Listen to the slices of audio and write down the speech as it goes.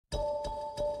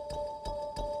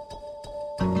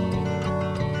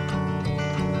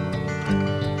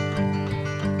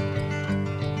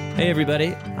Hey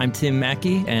everybody, I'm Tim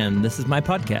Mackey, and this is my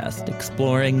podcast,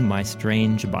 Exploring My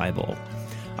Strange Bible.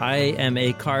 I am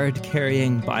a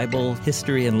card-carrying Bible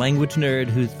history and language nerd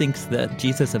who thinks that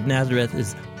Jesus of Nazareth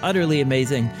is utterly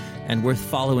amazing and worth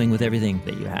following with everything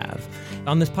that you have.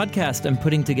 On this podcast, I'm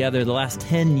putting together the last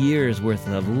 10 years worth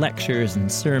of lectures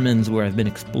and sermons where I've been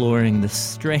exploring the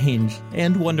strange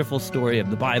and wonderful story of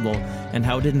the Bible and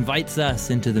how it invites us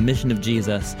into the mission of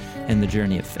Jesus and the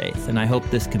journey of faith. And I hope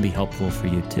this can be helpful for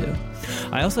you too.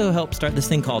 I also help start this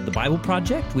thing called the Bible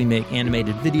Project. We make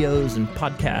animated videos and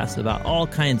podcasts about all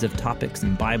kinds of topics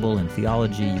in Bible and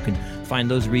theology. You can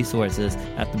find those resources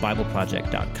at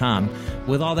thebibleproject.com.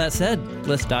 With all that said,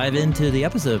 let's dive into the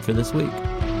episode for this week.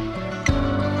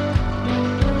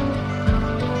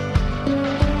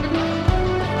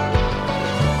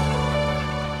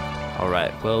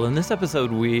 Well, in this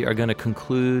episode, we are going to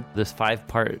conclude this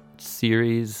 5-part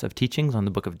series of teachings on the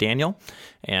book of Daniel.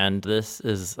 And this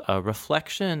is a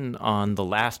reflection on the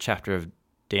last chapter of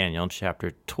Daniel,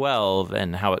 chapter 12,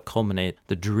 and how it culminates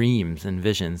the dreams and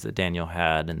visions that Daniel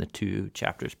had in the 2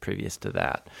 chapters previous to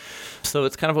that. So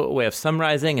it's kind of a way of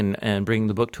summarizing and bringing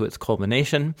the book to its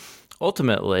culmination.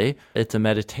 Ultimately, it's a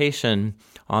meditation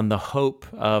on the hope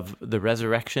of the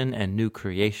resurrection and new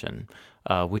creation,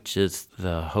 which is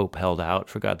the hope held out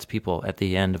for God's people at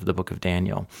the end of the book of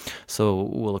Daniel. So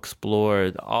we'll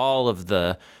explore all of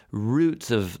the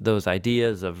roots of those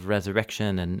ideas of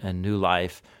resurrection and new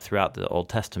life throughout the Old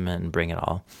Testament and bring it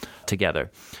all together.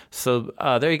 So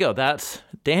there you go. That's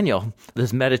Daniel,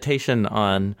 this meditation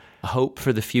on hope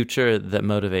for the future that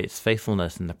motivates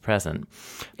faithfulness in the present.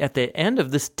 At the end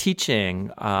of this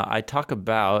teaching, I talk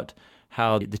about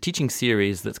how the teaching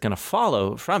series that's going to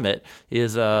follow from it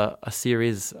is a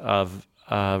series of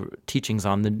teachings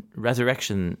on the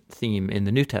resurrection theme in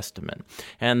the New Testament.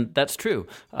 And that's true.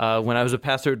 When I was a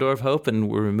pastor at Door of Hope and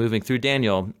we were moving through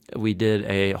Daniel, we did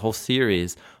a whole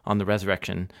series on the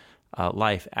resurrection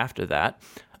life after that.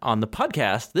 On the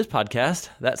podcast,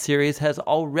 that series has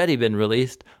already been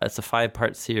released. It's a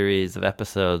 5-part series of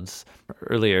episodes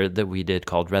earlier that we did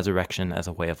called Resurrection as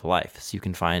a Way of Life. So you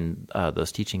can find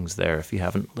those teachings there if you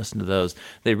haven't listened to those.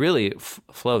 They really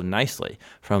flow nicely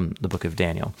from the book of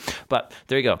Daniel. But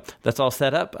there you go. That's all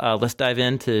set up. Let's dive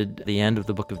into the end of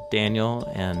the book of Daniel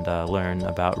and learn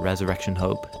about resurrection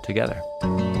hope together.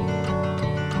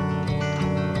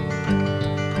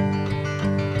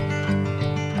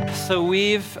 So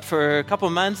we've, for a couple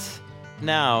months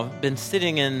now, been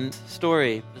sitting in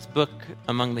story, this book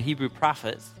among the Hebrew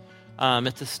prophets.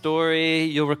 It's a story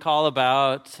you'll recall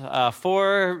about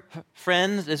 4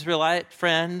 friends, Israelite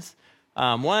friends,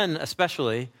 one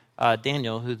especially,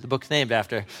 Daniel, who the book's named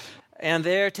after. And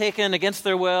they're taken against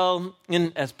their will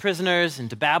as prisoners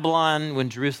into Babylon when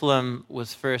Jerusalem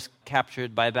was first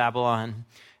captured by Babylon.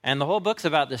 And the whole book's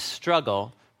about this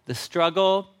struggle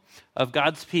of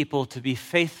God's people to be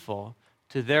faithful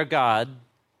to their God,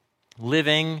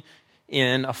 living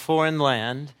in a foreign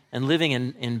land and living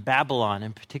in Babylon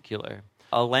in particular,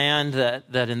 a land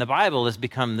that in the Bible has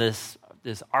become this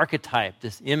archetype,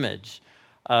 this image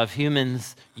of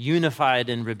humans unified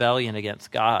in rebellion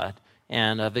against God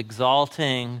and of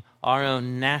exalting our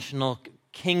own national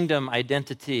kingdom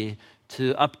identity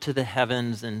up to the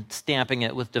heavens and stamping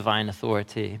it with divine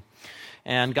authority.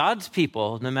 And God's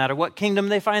people, no matter what kingdom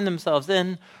they find themselves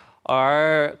in,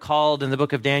 are called in the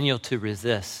book of Daniel to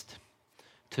resist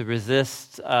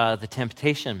the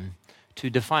temptation, to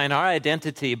define our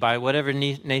identity by whatever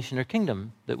nation or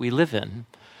kingdom that we live in,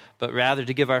 but rather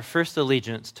to give our first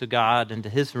allegiance to God and to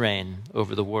his reign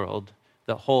over the world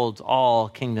that holds all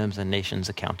kingdoms and nations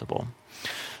accountable.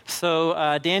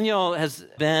 So Daniel has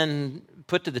been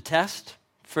put to the test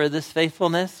for this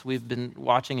faithfulness. We've been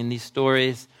watching in these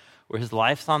stories where his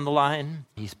life's on the line.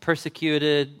 He's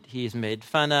persecuted. He's made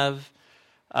fun of.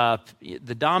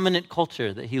 The dominant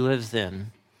culture that he lives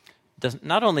in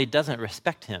not only doesn't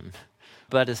respect him,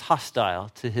 but is hostile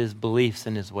to his beliefs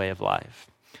and his way of life.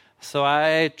 So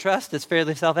I trust it's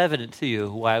fairly self-evident to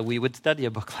you why we would study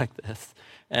a book like this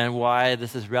and why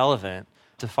this is relevant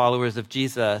to followers of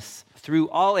Jesus through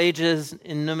all ages,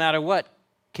 in no matter what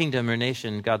kingdom or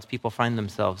nation God's people find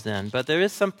themselves in. But there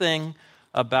is something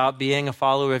about being a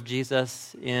follower of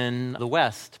Jesus in the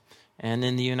West and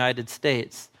in the United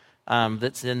States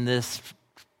that's in this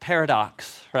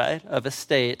paradox, right, of a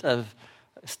state of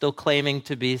still claiming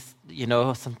to be,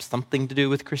 something to do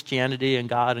with Christianity and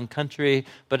God and country,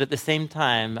 but at the same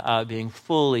time being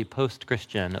fully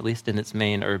post-Christian, at least in its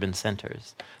main urban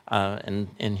centers.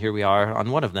 And here we are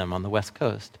on one of them on the West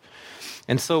Coast.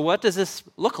 And so what does this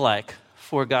look like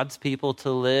for God's people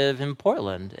to live in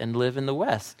Portland and live in the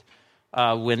West?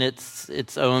 when it's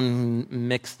its own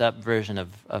mixed up version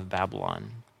of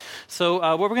Babylon. So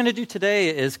what we're going to do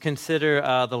today is consider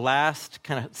the last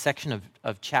kind of section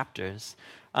of chapters.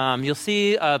 You'll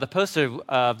see the poster,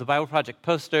 the Bible Project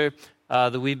poster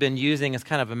that we've been using as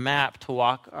kind of a map to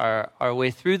walk our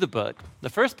way through the book. The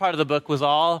first part of the book was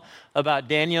all about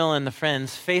Daniel and the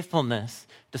friends' faithfulness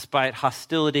despite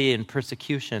hostility and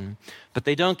persecution. But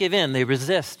they don't give in. They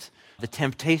resist the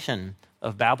temptation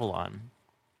of Babylon.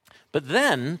 But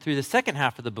then, through the second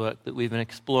half of the book that we've been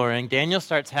exploring, Daniel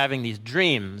starts having these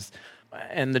dreams.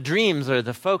 And the dreams are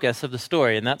the focus of the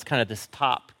story, and that's kind of this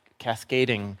top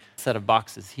cascading set of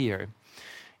boxes here.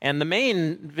 And the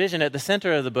main vision at the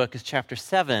center of the book is chapter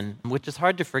 7, which is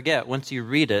hard to forget once you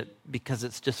read it because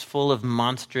it's just full of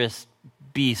monstrous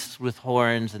beasts with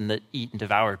horns and that eat and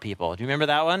devour people. Do you remember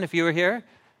that one if you were here?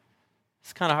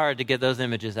 It's kind of hard to get those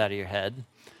images out of your head.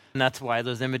 And that's why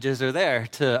those images are there,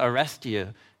 to arrest you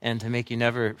and to make you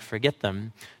never forget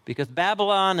them. Because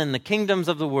Babylon and the kingdoms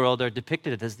of the world are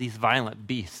depicted as these violent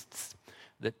beasts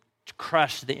that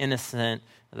crush the innocent,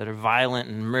 that are violent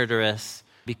and murderous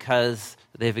because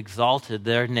they've exalted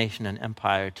their nation and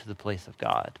empire to the place of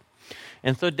God.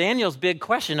 And so Daniel's big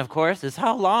question, of course, is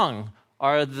how long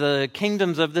are the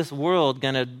kingdoms of this world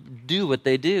going to do what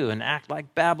they do and act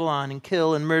like Babylon and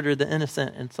kill and murder the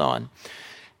innocent and so on?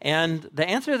 And the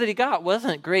answer that he got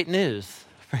wasn't great news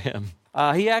for him.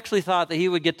 He actually thought that he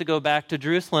would get to go back to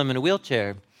Jerusalem in a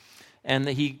wheelchair and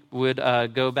that he would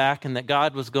go back and that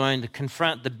God was going to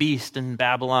confront the beast in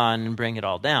Babylon and bring it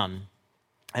all down.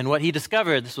 And what he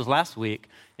discovered, this was last week,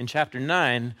 in chapter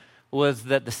 9, was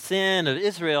that the sin of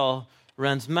Israel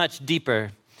runs much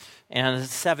deeper and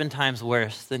is 7 times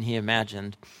worse than he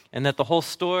imagined. And that the whole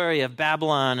story of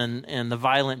Babylon and the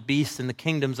violent beasts and the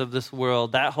kingdoms of this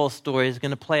world, that whole story is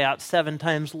going to play out 7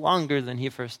 times longer than he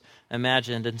first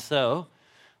imagined. And so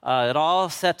it all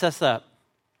sets us up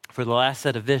for the last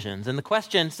set of visions. And the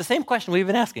question, it's the same question we've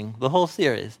been asking the whole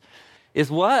series,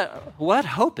 is what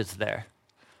hope is there?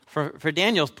 For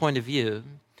Daniel's point of view,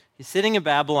 he's sitting in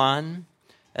Babylon,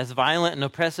 as violent and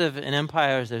oppressive an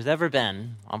empire as there's ever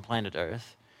been on planet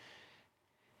Earth.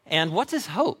 And what's his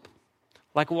hope?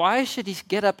 Like, why should he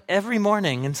get up every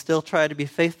morning and still try to be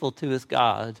faithful to his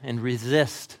God and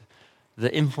resist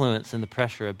the influence and the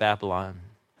pressure of Babylon?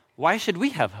 Why should we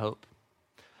have hope?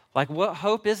 Like, what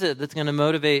hope is it that's going to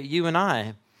motivate you and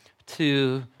I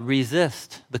to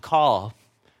resist the call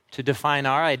to define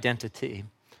our identity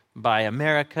by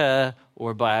America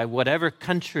or by whatever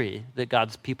country that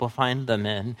God's people find them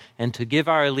in, and to give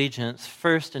our allegiance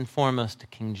first and foremost to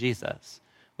King Jesus,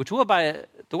 which will, by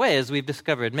the way, as we've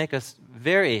discovered, make us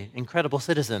very incredible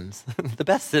citizens, the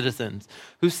best citizens,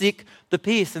 who seek the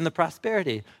peace and the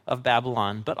prosperity of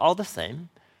Babylon. But all the same,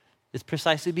 it's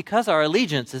precisely because our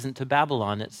allegiance isn't to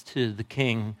Babylon, it's to the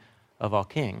King of all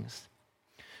kings.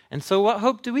 And so what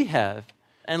hope do we have?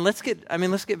 And let's get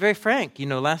very frank.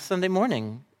 Last Sunday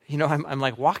morning, I'm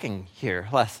like walking here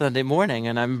last Sunday morning,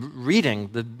 and I'm reading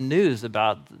the news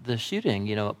about the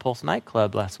shooting, at Pulse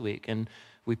nightclub last week. And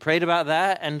we prayed about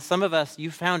that, and some of us,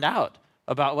 you found out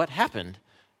about what happened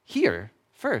here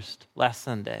first last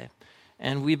Sunday.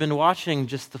 And we've been watching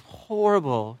just the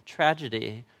horrible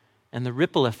tragedy and the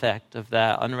ripple effect of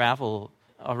that unravel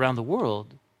around the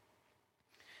world.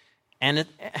 And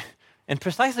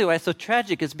precisely why it's so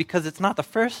tragic is because it's not the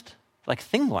first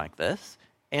thing like this.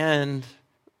 And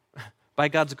by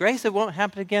God's grace, it won't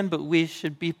happen again, but we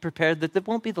should be prepared that it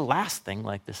won't be the last thing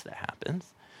like this that happens.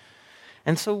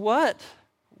 And so what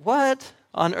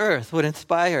on earth would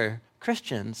inspire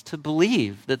Christians to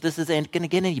believe that this isn't going to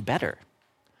get any better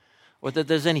or that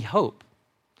there's any hope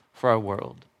for our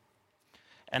world?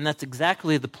 And that's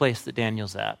exactly the place that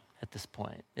Daniel's at this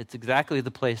point. It's exactly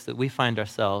the place that we find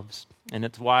ourselves, and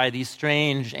it's why these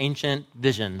strange ancient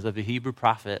visions of the Hebrew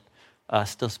prophet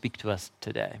still speak to us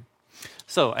today.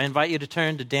 So I invite you to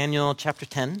turn to Daniel chapter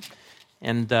 10,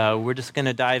 and we're just going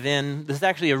to dive in. This is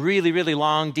actually a really, really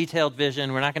long, detailed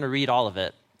vision. We're not going to read all of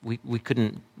it. We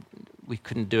couldn't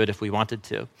do it if we wanted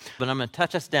to. But I'm going to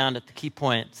touch us down at the key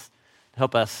points to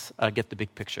help us get the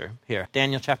big picture here.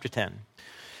 Daniel chapter 10.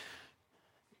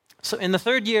 So in the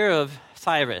 3rd year of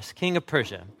Cyrus, king of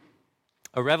Persia,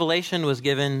 a revelation was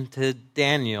given to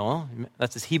Daniel.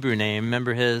 That's his Hebrew name.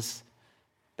 Remember his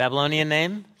Babylonian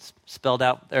name? Spelled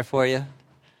out there for you.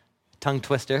 Tongue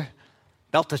twister.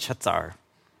 Belteshazzar.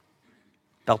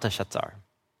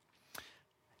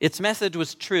 Its message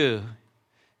was true.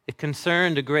 It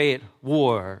concerned a great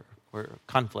war or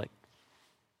conflict.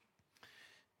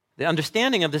 The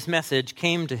understanding of this message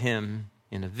came to him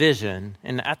in a vision.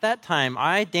 And at that time,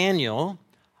 I, Daniel,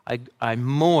 I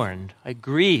mourned, I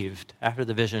grieved after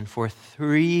the vision for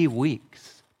 3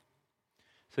 weeks.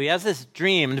 So he has this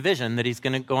dream and vision that he's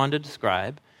going to go on to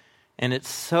describe, and it's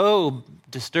so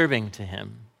disturbing to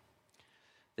him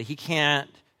that he can't,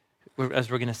 as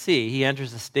we're going to see, he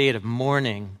enters a state of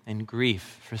mourning and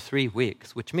grief for 3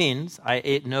 weeks, which means I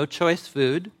ate no choice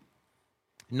food,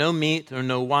 no meat or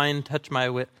no wine touched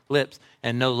my lips,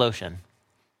 and no lotion.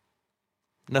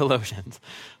 No lotions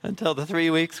until the 3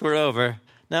 weeks were over.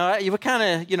 Now, you were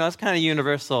kind of, it's kind of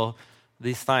universal,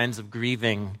 these signs of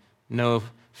grieving, no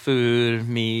food,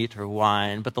 meat, or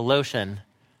wine, but the lotion,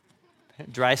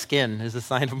 dry skin is a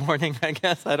sign of mourning, I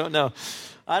guess. I don't know.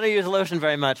 I don't use lotion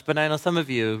very much, but I know some of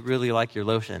you really like your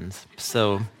lotions.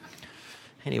 So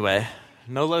anyway,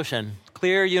 no lotion.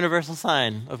 Clear universal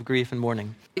sign of grief and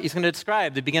mourning. He's going to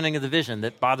describe the beginning of the vision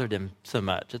that bothered him so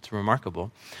much. It's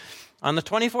remarkable. On the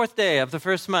 24th day of the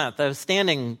first month, I was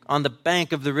standing on the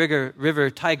bank of the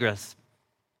river Tigris,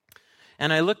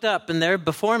 and I looked up, and there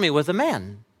before me was a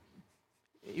man.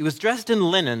 He was dressed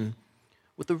in linen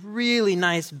with a really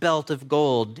nice belt of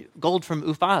gold from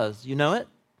Uphaz. You know it?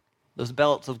 Those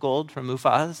belts of gold from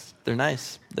Uphaz, they're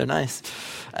nice. They're nice.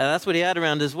 That's what he had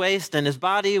around his waist, and his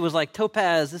body was like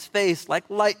topaz, his face like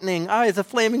lightning, eyes of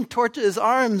flaming torches,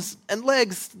 arms and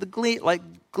legs like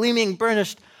gleaming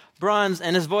burnished bronze,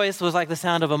 and his voice was like the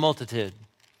sound of a multitude.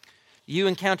 You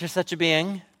encounter such a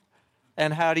being,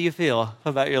 and how do you feel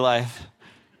about your life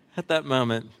at that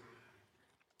moment?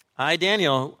 I,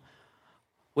 Daniel,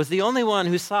 was the only one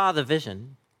who saw the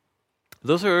vision.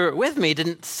 Those who were with me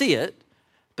didn't see it,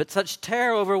 but such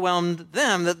terror overwhelmed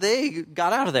them that they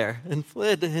got out of there and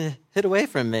fled, hid away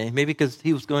from me, maybe because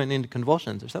he was going into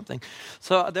convulsions or something.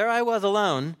 So there I was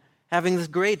alone, having this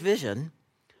great vision.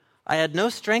 I had no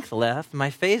strength left.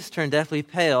 My face turned deathly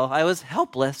pale. I was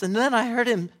helpless, and then I heard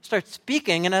him start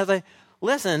speaking, and as I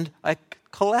listened, I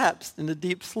collapsed into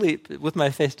deep sleep with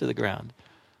my face to the ground.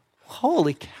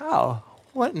 Holy cow,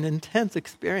 what an intense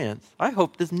experience. I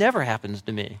hope this never happens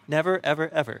to me. Never, ever,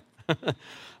 ever.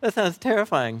 That sounds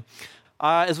terrifying.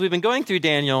 As we've been going through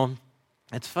Daniel,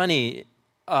 it's funny,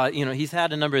 he's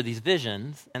had a number of these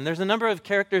visions, and there's a number of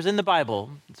characters in the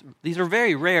Bible. These are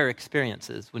very rare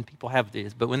experiences when people have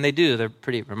these, but when they do, they're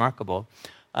pretty remarkable.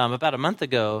 About a month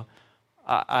ago,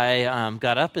 I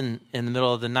got up in the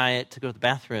middle of the night to go to the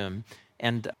bathroom,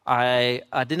 and I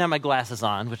didn't have my glasses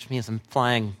on, which means I'm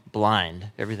flying blind.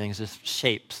 Everything's just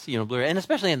shapes, blurry, and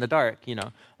especially in the dark,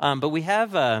 But we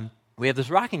have this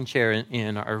rocking chair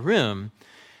in our room,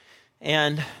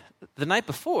 and the night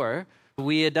before,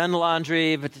 we had done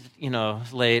laundry, but, it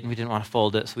was late, and we didn't want to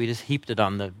fold it, so we just heaped it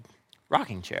on the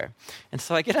rocking chair. And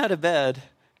so I get out of bed,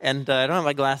 and I don't have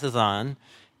my glasses on,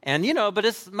 and, but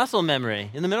it's muscle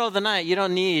memory. In the middle of the night, you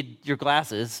don't need your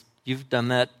glasses. You've done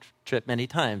that trip many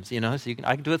times, so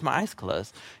I can do it with my eyes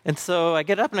closed. And so I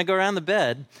get up, and I go around the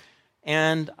bed,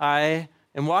 and I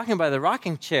am walking by the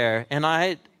rocking chair,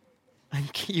 and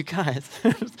you guys,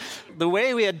 the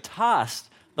way we had tossed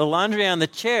the laundry on the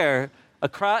chair,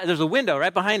 there's a window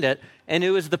right behind it, and it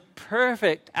was the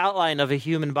perfect outline of a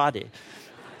human body.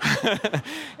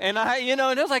 And and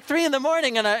it was like 3 a.m,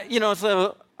 and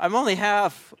so I'm only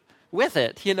half with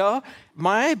it,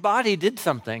 My body did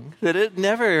something that it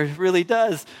never really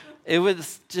does. It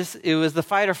was the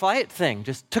fight or flight thing,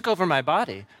 just took over my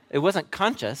body. It wasn't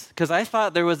conscious, because I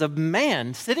thought there was a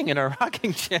man sitting in a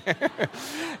rocking chair.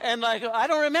 And I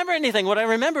don't remember anything. What I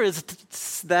remember is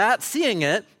seeing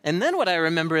it, and then what I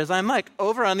remember is I'm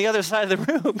over on the other side of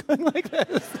the room, going like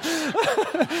this,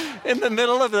 in the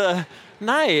middle of the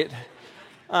night.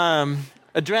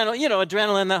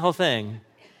 Adrenaline, that whole thing.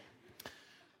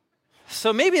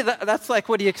 So maybe that's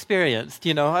what he experienced,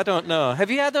 I don't know. Have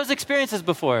you had those experiences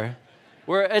before?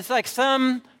 Where it's like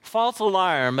some false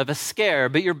alarm of a scare,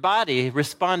 but your body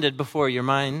responded before your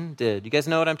mind did. You guys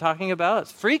know what I'm talking about?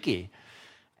 It's freaky.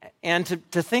 And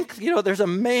to think, there's a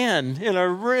man in a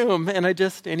room, and it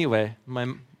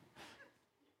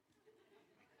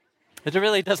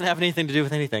really doesn't have anything to do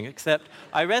with anything, except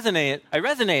I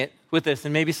resonate with this,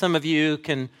 and maybe some of you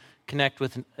can connect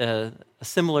with a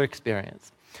similar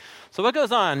experience. So what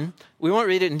goes on, we won't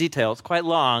read it in detail, it's quite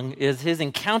long, is his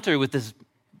encounter with this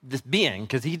being,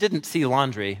 because he didn't see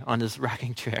laundry on his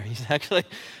rocking chair. He's actually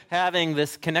having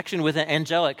this connection with an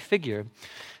angelic figure.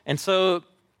 And so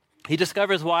he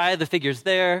discovers why the figure's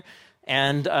there,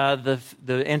 and the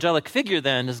angelic figure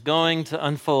then is going to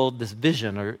unfold this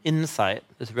vision or insight,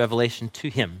 this revelation to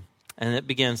him. And it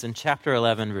begins in chapter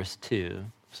 11, verse 2.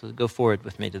 So go forward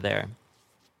with me to there.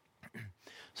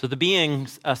 So the being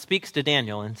speaks to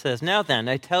Daniel and says, "Now then,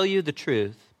 I tell you the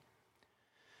truth.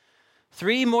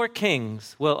 3 more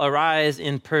kings will arise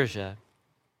in Persia,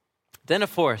 Then a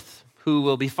fourth, who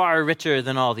will be far richer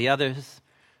than all the others.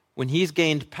 When he's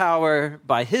gained power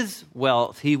by his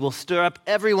wealth, he will stir up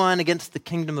everyone against the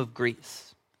kingdom of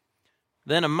Greece.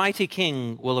 Then a mighty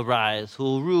king will arise, who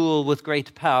will rule with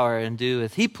great power and do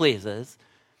as he pleases.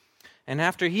 And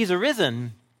after he's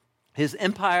arisen, his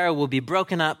empire will be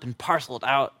broken up and parceled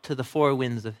out to the four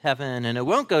winds of heaven, and it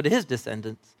won't go to his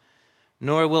descendants,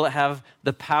 nor will it have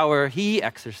the power he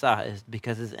exercised,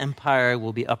 because his empire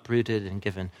will be uprooted and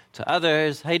given to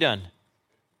others. How you doing?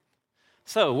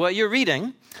 So what you're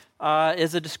reading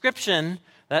is a description,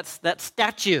 that's that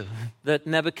statue that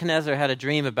Nebuchadnezzar had a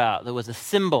dream about, that was a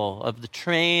symbol of the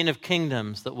train of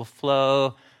kingdoms that will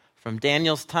flow from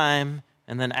Daniel's time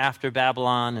and then after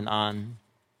Babylon and on.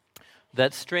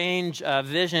 That strange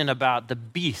vision about the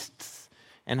beasts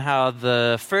and how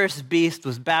the first beast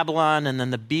was Babylon, and then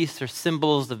the beasts are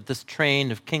symbols of this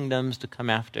train of kingdoms to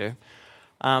come after.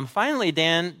 Finally,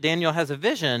 Daniel has a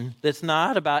vision that's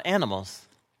not about animals.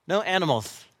 No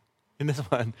animals in this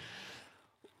one.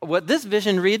 What this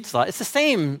vision reads like, it's the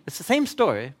same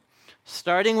story,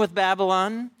 starting with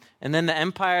Babylon, and then the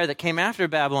empire that came after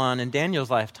Babylon in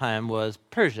Daniel's lifetime was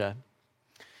Persia.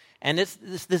 And it's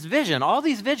this vision. All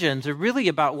these visions are really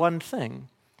about one thing.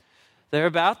 They're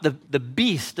about the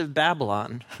beast of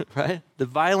Babylon, right? The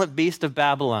violent beast of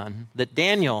Babylon that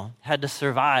Daniel had to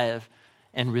survive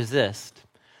and resist.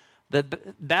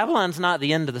 Babylon's not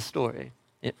the end of the story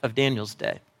of Daniel's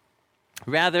day.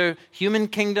 Rather, human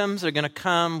kingdoms are going to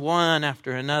come one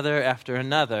after another,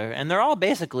 and they're all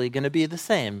basically going to be the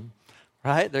same,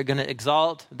 right? They're going to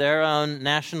exalt their own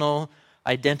national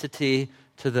identity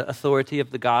to the authority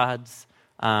of the gods.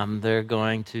 They're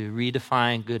going to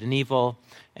redefine good and evil,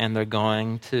 and they're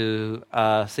going to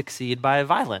succeed by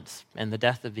violence and the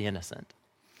death of the innocent.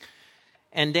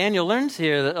 And Daniel learns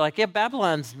here that,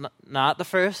 Babylon's not the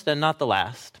first and not the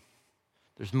last.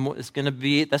 There's more. It's going to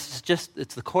be.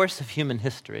 It's the course of human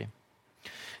history.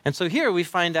 And so here we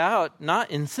find out,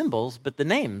 not in symbols, but the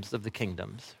names of the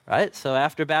kingdoms, right? So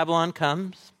after Babylon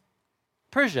comes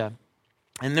Persia,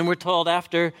 and then we're told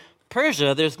after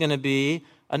Persia, there's going to be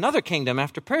another kingdom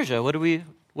after Persia. What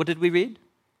did we read?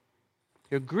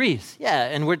 Here, Greece. Yeah,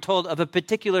 and we're told of a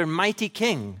particular mighty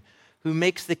king who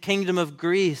makes the kingdom of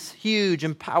Greece huge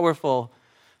and powerful.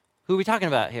 Who are we talking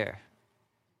about here?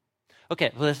 Okay,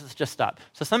 well, let's just stop.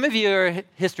 So some of you are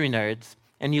history nerds,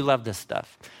 and you love this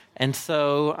stuff. And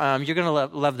so you're going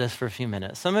to love this for a few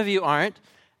minutes. Some of you aren't,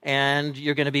 and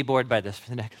you're going to be bored by this for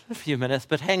the next few minutes,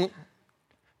 but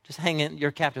just hang in. You're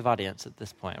a captive audience at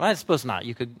this point. Well, I suppose not.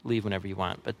 You could leave whenever you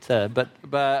want, but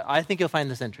I think you'll find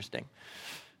this interesting.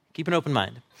 Keep an open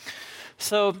mind.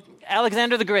 So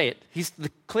Alexander the Great, he's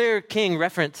the clear king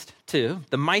referenced to,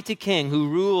 the mighty king who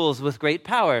rules with great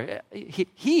power.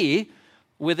 He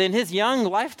within his young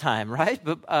lifetime, right,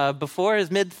 before his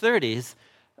mid-30s,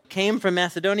 came from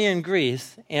Macedonia and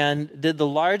Greece and did the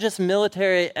largest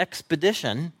military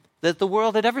expedition that the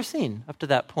world had ever seen up to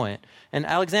that point. And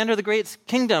Alexander the Great's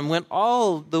kingdom went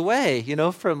all the way,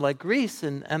 from Greece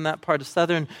and that part of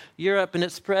southern Europe, and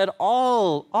it spread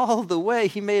all the way.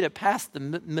 He made it past the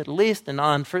Middle East and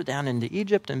on down into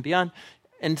Egypt and beyond.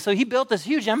 And so he built this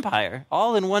huge empire,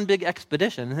 all in one big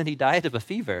expedition, and then he died of a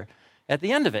fever at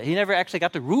the end of it. He never actually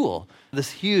got to rule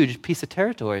this huge piece of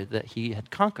territory that he had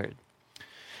conquered.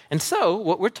 And so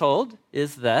what we're told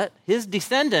is that his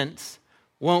descendants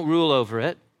won't rule over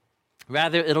it.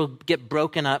 Rather, it'll get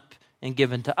broken up and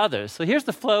given to others. So here's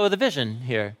the flow of the vision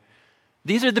here.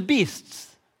 These are the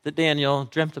beasts that Daniel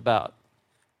dreamt about.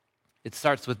 It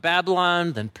starts with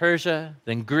Babylon, then Persia,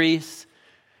 then Greece,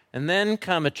 and then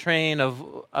come a train of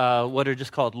what are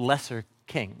just called lesser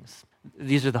kings.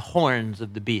 These are the horns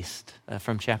of the beast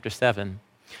from chapter 7.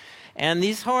 And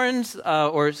these horns,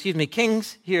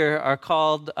 kings here are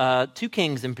called two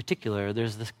kings in particular.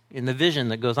 There's this in the vision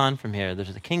that goes on from here.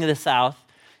 There's the king of the south,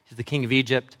 he's the king of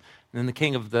Egypt, and then the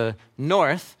king of the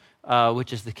north,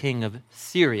 which is the king of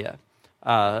Syria,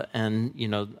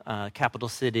 capital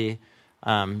city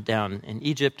down in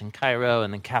Egypt in Cairo,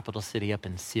 and then capital city up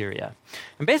in Syria.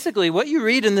 And basically what you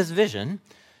read in this vision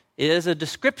is a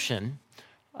description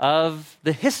of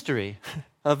the history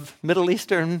of Middle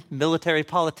Eastern military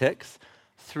politics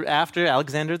after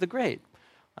Alexander the Great,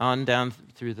 on down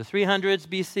through the 300s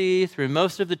BC, through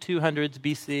most of the 200s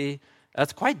BC.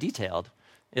 That's quite detailed.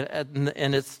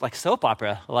 And it's like soap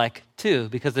opera, too,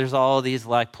 because there's all these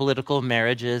political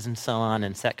marriages and so on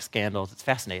and sex scandals. It's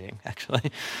fascinating,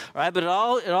 actually. Right? But it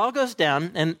all goes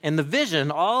down, and the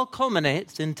vision all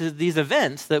culminates into these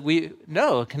events that we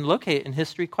know can locate in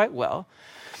history quite well,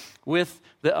 with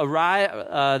the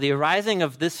arising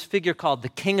of this figure called the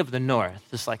King of the North,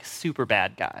 this super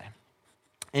bad guy.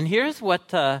 And here's what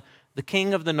the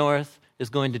king of the north is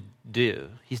going to do.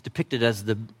 He's depicted as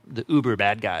the uber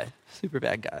bad guy, super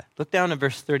bad guy. Look down at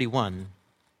verse 31.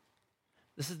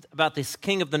 This is about this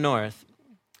king of the north.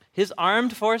 His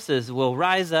armed forces will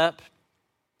rise up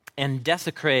and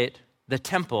desecrate the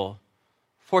temple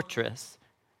fortress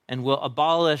and will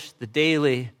abolish the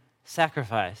daily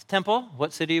sacrifice. Temple,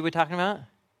 what city are we talking about?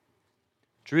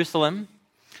 Jerusalem.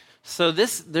 So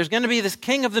there's going to be this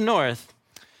king of the north,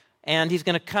 and he's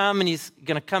going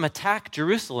to come attack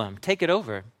Jerusalem, take it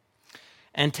over,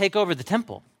 and take over the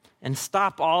temple and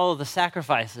stop all of the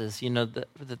sacrifices,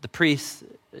 that the priests,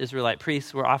 Israelite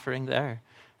priests, were offering there.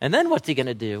 And then what's he going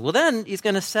to do? Well, then he's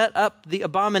going to set up the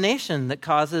abomination that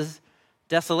causes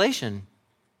desolation.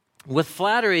 With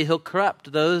flattery, he'll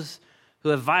corrupt those who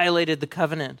have violated the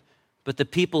covenant, but the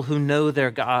people who know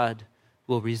their God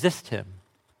will resist him.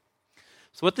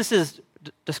 So what this is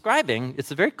describing,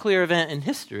 it's a very clear event in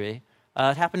history.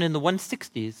 It happened in the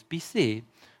 160s BC.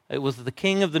 It was the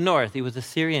king of the north. He was a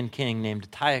Syrian king named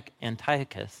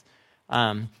Antiochus.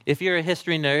 If you're a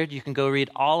history nerd, you can go read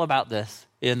all about this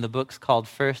in the books called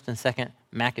 1st and 2nd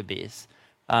Maccabees,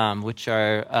 which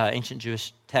are ancient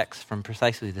Jewish texts from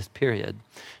precisely this period.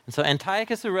 And so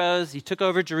Antiochus arose. He took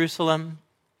over Jerusalem.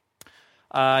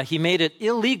 He made it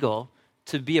illegal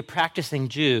to be a practicing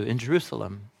Jew in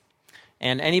Jerusalem.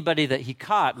 And anybody that he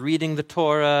caught reading the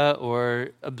Torah or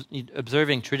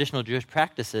observing traditional Jewish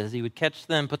practices, he would catch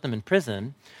them, put them in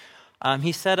prison.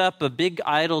 He set up a big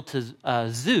idol to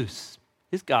Zeus,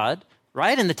 his god,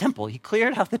 right in the temple. He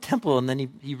cleared out the temple, and then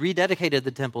he rededicated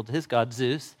the temple to his god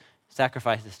Zeus,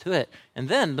 sacrifices to it. And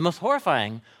then the most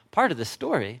horrifying part of the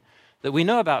story that we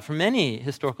know about from many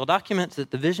historical documents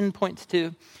that the vision points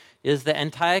to is that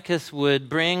Antiochus would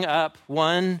bring up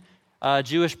one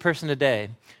Jewish person a day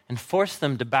and force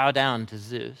them to bow down to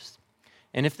Zeus.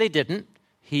 And if they didn't,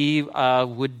 he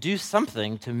would do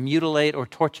something to mutilate or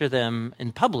torture them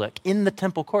in public in the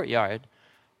temple courtyard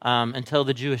until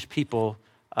the Jewish people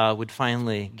would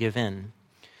finally give in.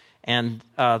 And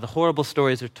the horrible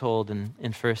stories are told in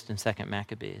 1st and 2nd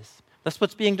Maccabees. That's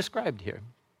what's being described here.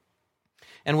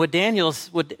 And what Daniel's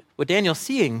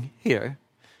seeing here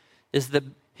is that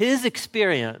his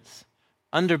experience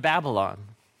under Babylon,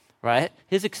 right?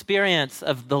 His experience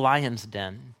of the lion's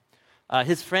den,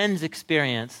 his friend's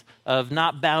experience of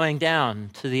not bowing down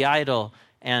to the idol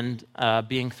and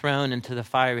being thrown into the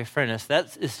fiery furnace,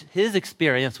 his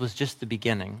experience was just the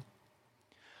beginning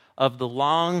of the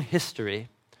long history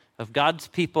of God's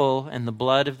people and the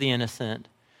blood of the innocent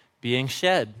being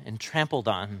shed and trampled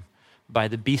on by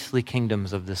the beastly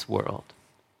kingdoms of this world.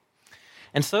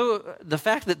 And so the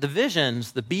fact that the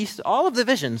visions, the beast, all of the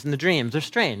visions and the dreams are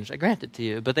strange, I grant it to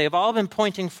you, but they've all been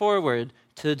pointing forward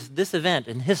to this event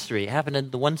in history. It happened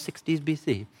in the 160s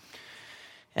BC.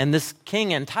 And this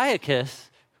king Antiochus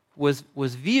was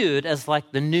viewed as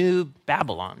like the new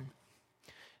Babylon.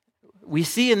 We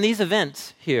see in these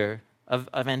events here of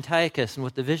Antiochus and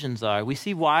what the visions are, we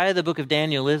see why the book of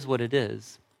Daniel is what it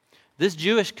is. This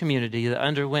Jewish community that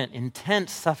underwent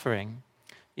intense suffering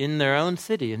in their own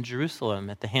city, in Jerusalem,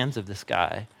 at the hands of this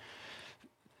guy.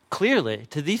 Clearly,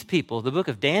 to these people, the book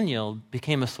of Daniel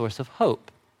became a source of hope.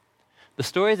 The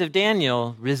stories of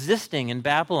Daniel resisting in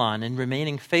Babylon and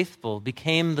remaining faithful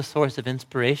became the source of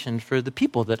inspiration for the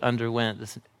people that underwent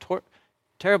this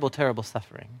terrible, terrible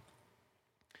suffering.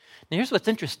 Now, here's what's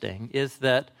interesting, is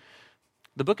that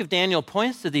the book of Daniel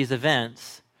points to these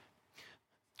events.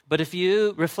 But if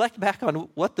you reflect back on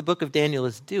what the book of Daniel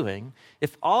is doing,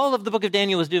 if all of the book of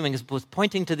Daniel was doing was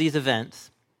pointing to these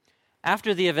events,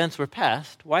 after the events were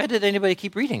past, why did anybody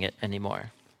keep reading it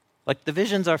anymore? Like the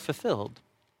visions are fulfilled.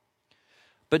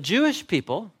 But Jewish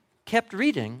people kept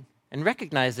reading and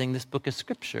recognizing this book of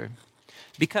Scripture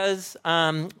because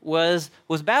was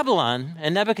Babylon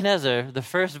and Nebuchadnezzar the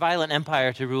first violent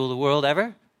empire to rule the world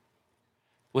ever?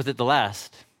 Was it the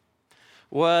last?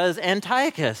 Was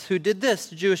Antiochus, who did this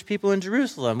to Jewish people in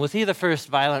Jerusalem, was he the first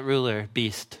violent ruler,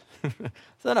 beast?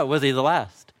 So no, was he the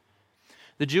last?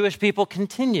 The Jewish people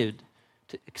continued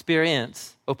to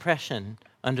experience oppression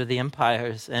under the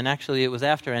empires, and actually it was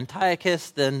after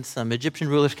Antiochus, then some Egyptian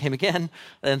rulers came again,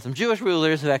 then some Jewish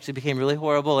rulers who actually became really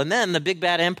horrible, and then the big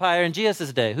bad empire in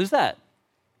Jesus' day. Who's that?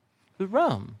 Who's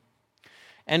Rome?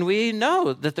 And we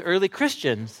know that the early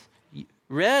Christians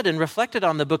read and reflected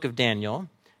on the book of Daniel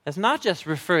as not just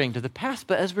referring to the past,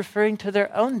 but as referring to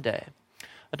their own day.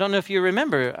 I don't know if you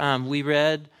remember, we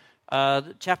read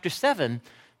chapter 7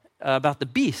 about the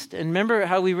beast. And remember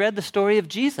how we read the story of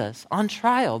Jesus on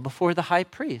trial before the high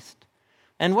priest.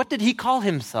 And what did he call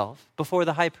himself before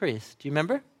the high priest? Do you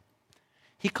remember?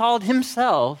 He called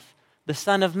himself the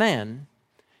Son of Man,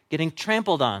 getting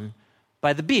trampled on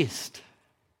by the beast.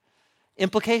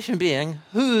 Implication being,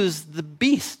 who's the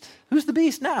beast? Who's the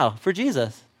beast now for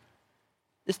Jesus?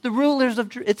 It's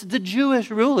the Jewish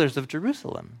rulers of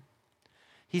Jerusalem.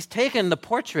 He's taken the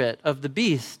portrait of the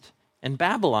beast in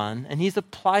Babylon and he's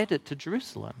applied it to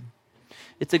Jerusalem.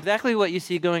 It's exactly what you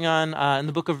see going on in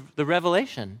the book of the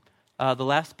Revelation, the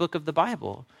last book of the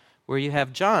Bible, where you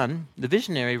have John, the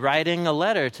visionary, writing a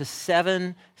letter to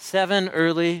seven,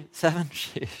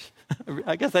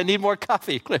 I guess I need more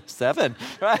coffee. Clear, seven,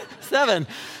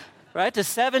 right? To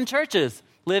seven churches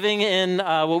living in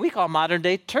what we call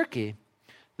modern-day Turkey.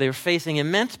 They were facing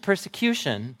immense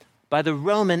persecution by the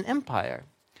Roman Empire.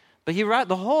 But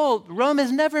Rome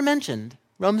is never mentioned.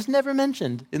 Rome's never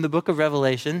mentioned in the book of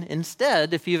Revelation.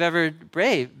 Instead, if you've ever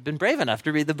been brave enough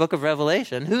to read the book of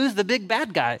Revelation, who's the big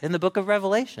bad guy in the book of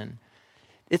Revelation?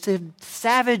 It's a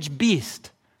savage beast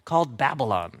called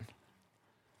Babylon.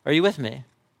 Are you with me?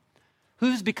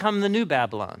 Who's become the new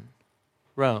Babylon?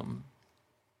 Rome.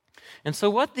 And so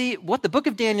what the book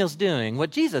of Daniel's doing, what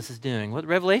Jesus is doing, what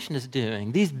Revelation is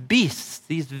doing, these beasts,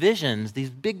 these visions, these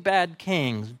big bad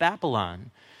kings, Babylon,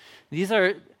 these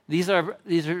are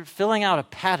filling out a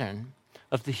pattern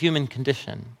of the human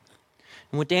condition.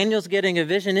 And what Daniel's getting a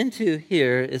vision into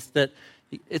here is that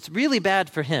it's really bad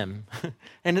for him,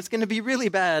 and it's going to be really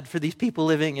bad for these people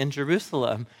living in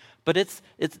Jerusalem. But it's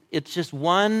just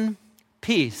one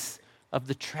piece of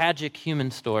the tragic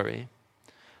human story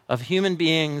of human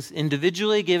beings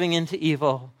individually giving into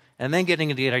evil and then getting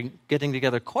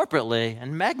together corporately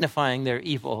and magnifying their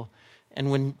evil.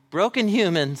 And when broken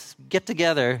humans get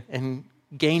together and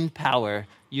gain power,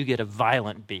 you get a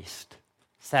violent beast,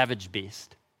 savage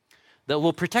beast, that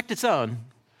will protect its own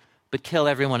but kill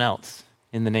everyone else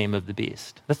in the name of the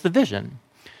beast. That's the vision.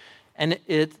 And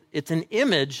it's an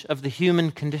image of the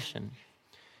human condition.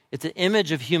 It's an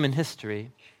image of human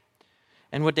history.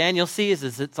 And what Daniel sees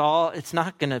is it's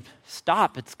not going to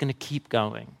stop, it's going to keep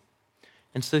going.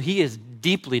 And so he is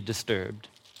deeply disturbed.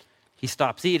 He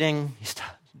stops eating,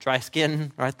 dry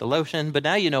skin, right, the lotion, but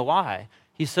now you know why.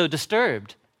 He's so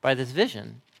disturbed by this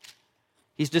vision.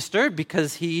 He's disturbed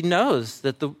because he knows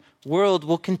that the world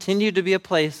will continue to be a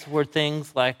place where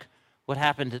things like what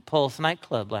happened at Pulse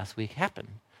nightclub last week happen.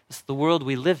 It's the world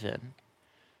we live in.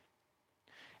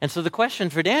 And so the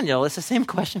question for Daniel is the same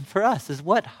question for us, is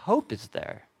what hope is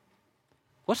there?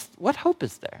 What hope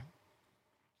is there?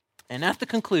 And at the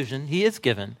conclusion, he is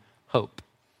given hope.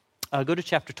 Go to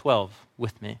chapter 12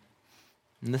 with me.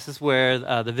 And this is where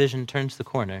the vision turns the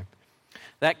corner.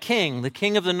 That king, the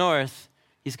king of the north,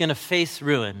 he's going to face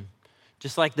ruin,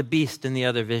 just like the beast in the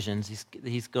other visions.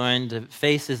 He's going to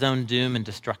face his own doom and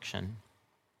destruction.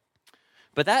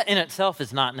 But that in itself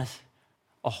is not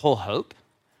a whole hope.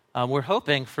 We're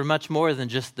hoping for much more than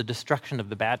just the destruction of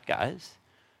the bad guys.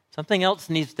 Something else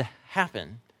needs to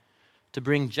happen to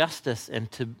bring justice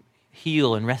and to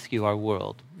heal and rescue our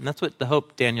world. And that's what the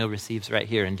hope Daniel receives right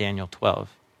here in Daniel 12.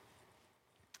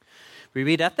 We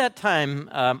read, at that time,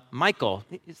 Michael,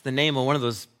 it's the name of one of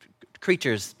those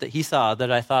creatures that he saw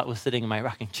that I thought was sitting in my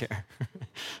rocking chair.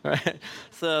 Right?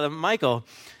 So Michael,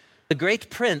 the great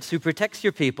prince who protects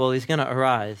your people, he's going to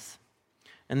arise.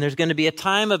 And there's going to be a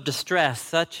time of distress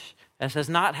such as has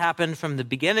not happened from the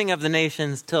beginning of the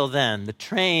nations till then. The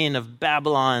train of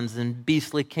Babylons and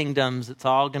beastly kingdoms, it's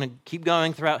all going to keep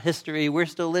going throughout history. We're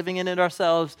still living in it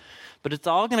ourselves, but it's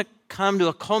all going to come to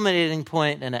a culminating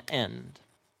point and an end.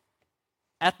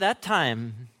 At that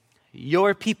time,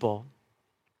 your people,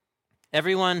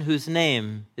 everyone whose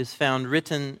name is found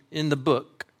written in the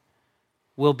book,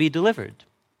 will be delivered.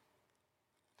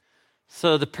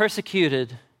 So the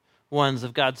persecuted ones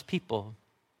of God's people,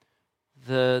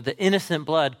 the innocent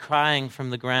blood crying from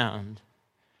the ground,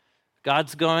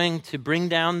 God's going to bring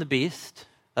down the beast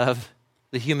of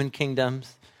the human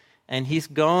kingdoms, and he's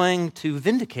going to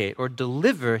vindicate or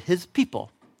deliver his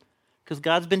people, because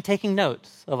God's been taking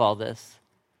notes of all this.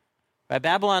 Right?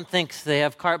 Babylon thinks they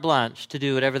have carte blanche to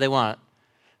do whatever they want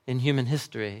in human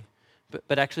history,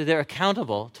 but actually they're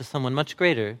accountable to someone much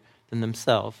greater than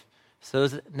themselves. So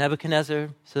is Nebuchadnezzar,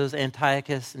 so is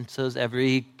Antiochus, and so is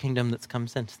every kingdom that's come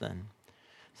since then.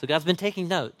 So God's been taking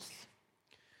notes.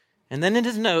 And then in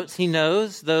his notes, he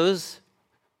knows those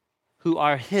who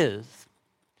are his,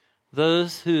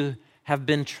 those who have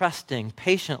been trusting,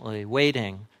 patiently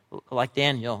waiting, like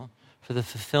Daniel, for the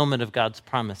fulfillment of God's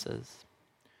promises.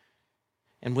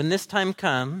 And when this time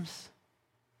comes,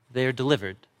 they are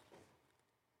delivered.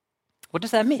 What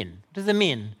does that mean? What does it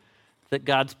mean that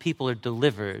God's people are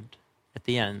delivered at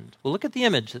the end? Well, look at the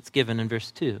image that's given in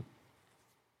verse 2.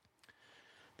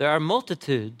 There are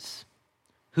multitudes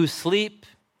who sleep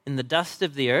in the dust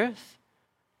of the earth,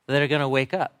 that are going to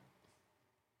wake up.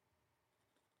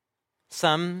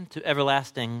 Some to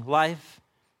everlasting life,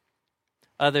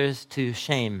 others to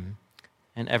shame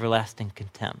and everlasting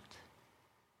contempt.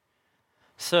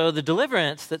 So the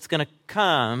deliverance that's going to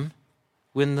come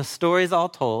when the story's all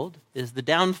told is the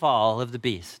downfall of the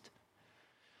beast.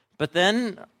 But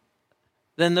then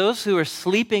those who are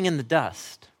sleeping in the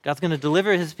dust, God's going to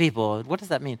deliver his people. What does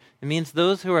that mean? It means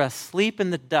those who are asleep in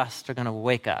the dust are going to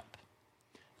wake up.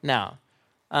 Now,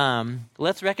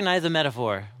 let's recognize a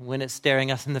metaphor when it's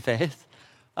staring us in the face.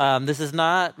 This is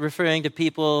not referring to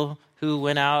people who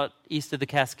went out east of the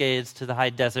Cascades to the high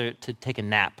desert to take a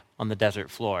nap on the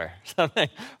desert floor. Something,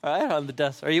 right, on the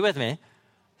dust. Are you with me?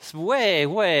 It's way,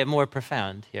 way more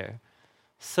profound here.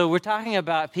 So we're talking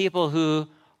about people who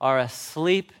are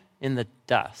asleep in the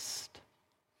dust.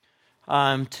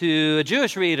 To a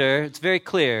Jewish reader, it's very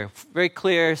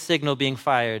clear signal being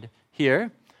fired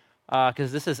here,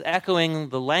 because this is echoing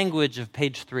the language of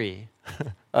page 3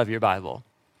 of your Bible.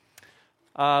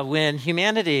 When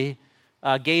humanity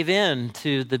gave in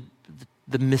to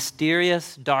the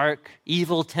mysterious, dark,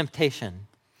 evil temptation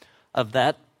of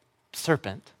that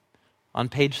serpent on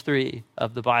page 3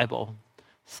 of the Bible,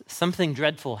 something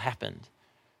dreadful happened.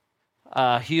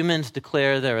 Humans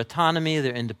declare their autonomy,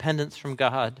 their independence from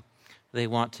God. They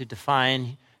want to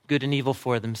define good and evil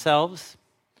for themselves,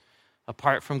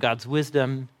 apart from God's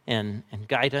wisdom and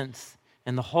guidance,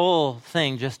 and the whole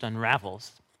thing just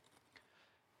unravels.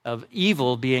 Of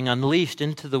evil being unleashed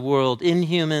into the world in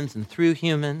humans and through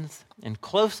humans, and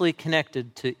closely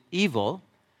connected to evil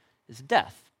is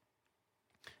death.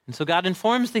 And so God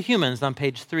informs the humans on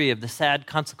page 3 of the sad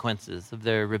consequences of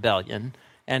their rebellion.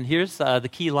 And here's the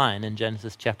key line in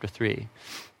Genesis chapter 3.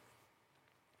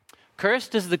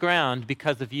 Cursed is the ground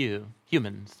because of you,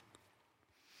 humans.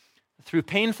 Through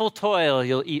painful toil,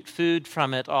 you'll eat food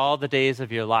from it all the days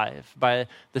of your life. By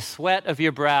the sweat of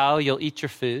your brow, you'll eat your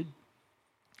food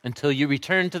until you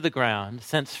return to the ground,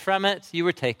 since from it you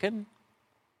were taken.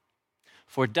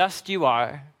 For dust you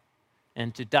are,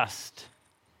 and to dust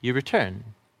you return.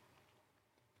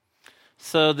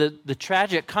 So the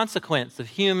tragic consequence of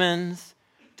humans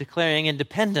declaring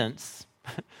independence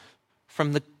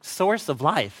from the source of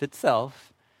life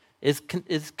itself is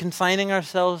consigning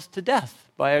ourselves to death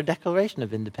by our declaration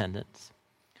of independence.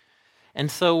 And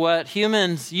so what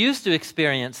humans used to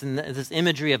experience in this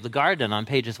imagery of the garden on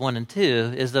pages 1 and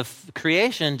 2 is the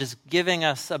creation just giving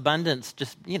us abundance,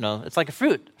 it's like a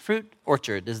fruit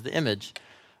orchard is the image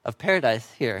of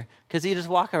paradise here. Because you just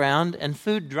walk around and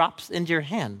food drops into your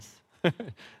hands.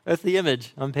 That's the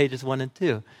image on pages 1 and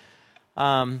 2.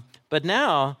 But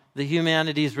now the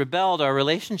humanity's rebelled, our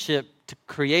relationship to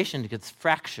creation gets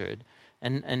fractured.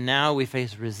 And now we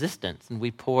face resistance, and we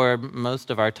pour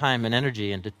most of our time and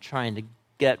energy into trying to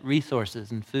get resources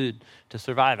and food to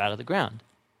survive out of the ground.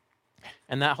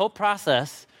 And that whole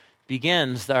process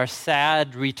begins our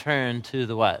sad return to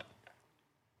the what?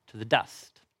 To the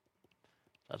dust.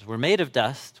 As we're made of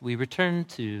dust, we return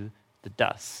to the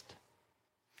dust.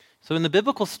 So in the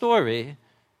biblical story,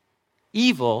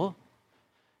 evil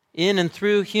in and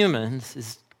through humans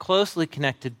is closely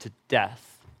connected to death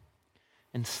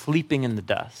and sleeping in the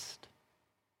dust,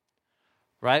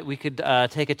 right? We could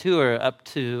take a tour up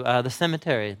to the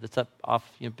cemetery that's up off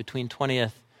between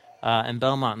 20th and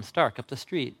Belmont and Stark, up the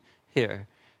street here.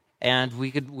 And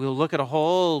we'll look at a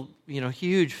whole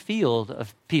huge field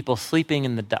of people sleeping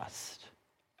in the dust.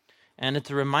 And it's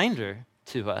a reminder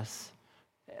to us.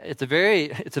 It's a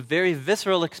very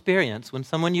visceral experience when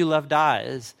someone you love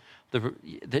dies.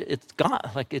 It's gone,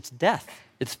 like it's death.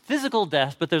 It's physical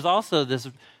death, but there's also this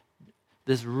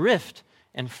rift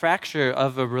and fracture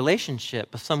of a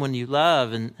relationship with someone you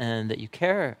love and that you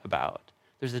care about.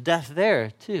 There's a death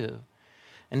there too.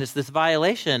 And it's this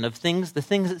violation of the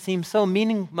things that seem so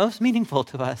most meaningful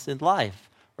to us in life,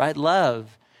 right?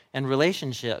 Love and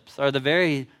relationships are the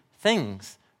very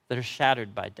things that are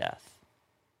shattered by death.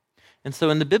 And so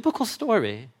in the biblical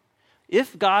story,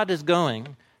 if God is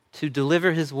going to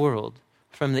deliver his world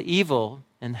from the evil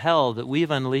and hell that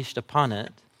we've unleashed upon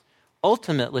it,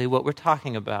 ultimately what we're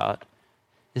talking about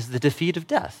is the defeat of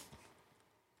death.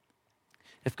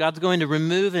 If God's going to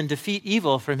remove and defeat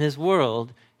evil from his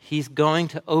world, he's going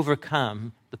to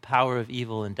overcome the power of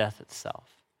evil and death itself.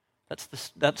 That's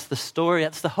the story,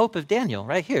 that's the hope of Daniel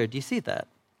right here. Do you see that?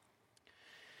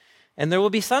 And there will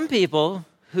be some people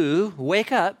who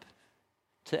wake up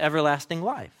to everlasting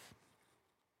life.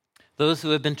 Those who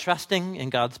have been trusting in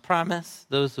God's promise,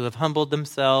 those who have humbled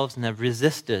themselves and have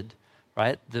resisted,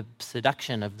 right, the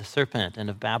seduction of the serpent and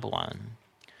of Babylon.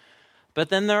 But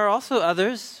then there are also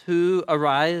others who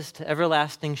arise to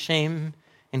everlasting shame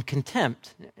and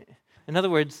contempt. In other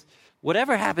words,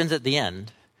 whatever happens at the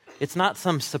end, it's not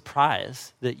some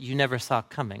surprise that you never saw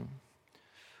coming.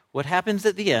 What happens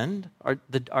at the end,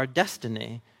 our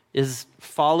destiny,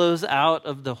 follows out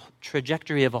of the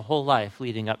trajectory of a whole life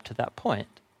leading up to that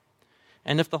point.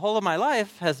 And if the whole of my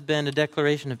life has been a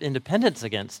declaration of independence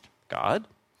against God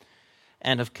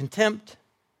and of contempt,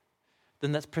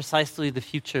 then that's precisely the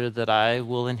future that I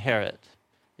will inherit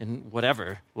in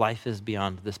whatever life is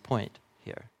beyond this point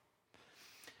here.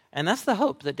 And that's the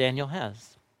hope that Daniel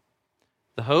has.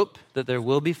 The hope that there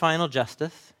will be final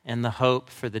justice and the hope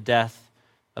for the death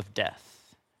of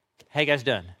death. How you guys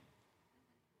doing?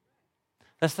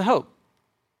 That's the hope.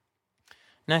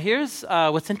 Now here's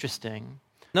what's interesting.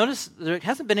 Notice there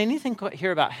hasn't been anything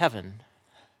here about heaven.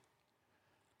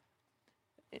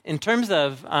 In terms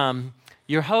of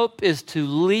your hope is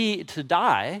to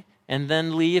die and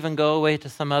then leave and go away to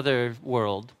some other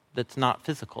world that's not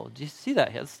physical. Do you see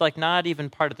that? It's like not even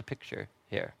part of the picture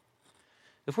here.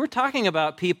 If we're talking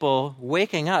about people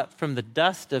waking up from the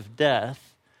dust of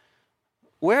death,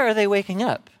 where are they waking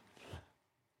up?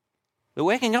 They're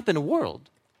waking up in a world.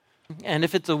 And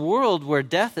if it's a world where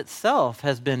death itself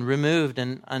has been removed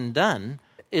and undone,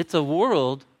 it's a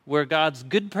world where God's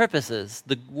good purposes,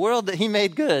 the world that he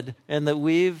made good and that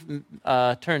we've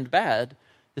turned bad,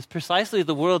 is precisely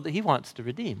the world that he wants to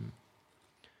redeem.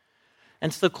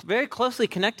 And so very closely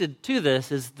connected to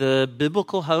this is the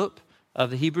biblical hope of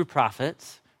the Hebrew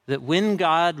prophets that when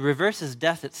God reverses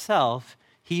death itself,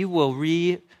 he will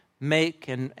remake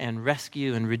and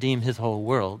rescue and redeem his whole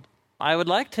world. I would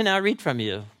like to now read from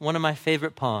you one of my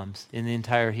favorite poems in the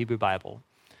entire Hebrew Bible.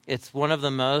 It's one of the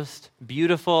most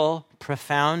beautiful,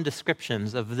 profound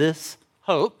descriptions of this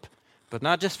hope, but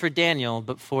not just for Daniel,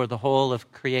 but for the whole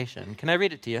of creation. Can I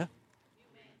read it to you?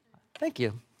 Thank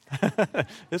you.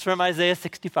 It's from Isaiah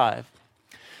 65.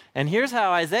 And here's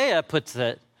how Isaiah puts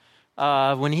it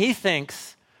when he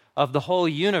thinks of the whole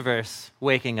universe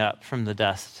waking up from the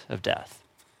dust of death.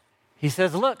 He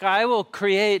says, "Look, I will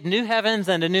create new heavens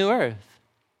and a new earth.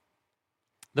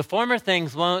 The former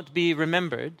things won't be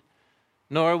remembered,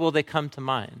 nor will they come to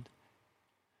mind.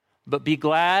 But be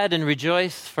glad and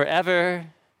rejoice forever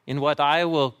in what I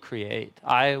will create.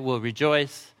 I will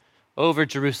rejoice over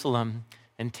Jerusalem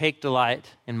and take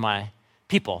delight in my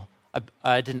people."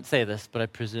 I didn't say this, but I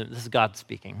presume this is God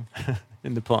speaking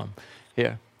in the poem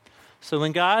here. So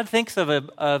when God thinks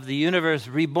of the universe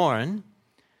reborn,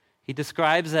 he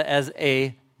describes it as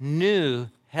a new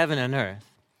heaven and earth.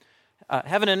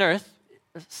 Heaven and earth,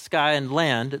 sky and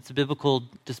land, it's a biblical,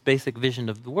 just basic vision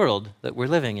of the world that we're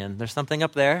living in. There's something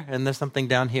up there and there's something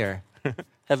down here.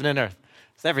 Heaven and earth.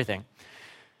 It's everything.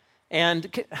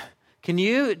 And do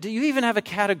you even have a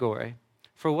category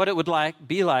for what it would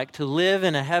be like to live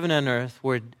in a heaven and earth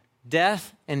where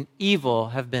death and evil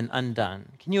have been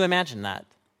undone? Can you imagine that?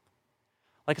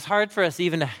 Like, it's hard for us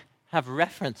even to have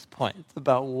reference points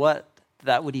about what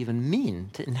that would even mean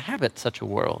to inhabit such a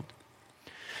world.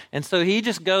 And so he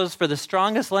just goes for the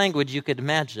strongest language you could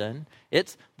imagine.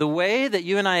 It's the way that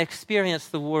you and I experience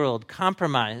the world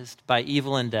compromised by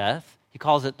evil and death. He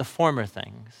calls it the former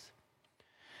things.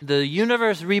 The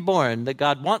universe reborn that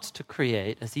God wants to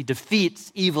create as he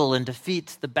defeats evil and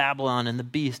defeats the Babylon and the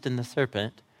beast and the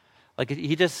serpent. Like,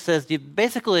 he just says, you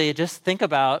basically just think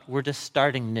about, we're just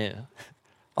starting new.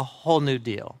 A whole new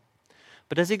deal.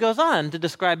 But as he goes on to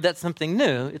describe that something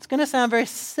new, it's going to sound very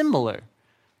similar.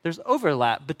 There's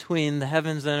overlap between the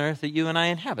heavens and earth that you and I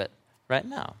inhabit right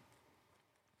now.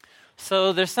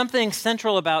 So there's something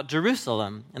central about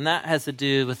Jerusalem, and that has to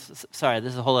do with, this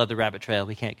is a whole other rabbit trail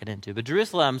we can't get into, but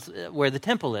Jerusalem's where the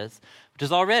temple is, which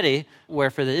is already where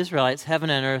for the Israelites heaven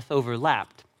and earth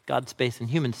overlapped, God's space and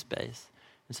human space.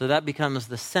 And so that becomes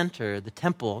the center, the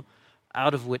temple,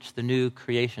 out of which the new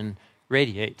creation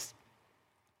radiates.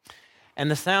 And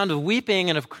the sound of weeping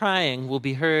and of crying will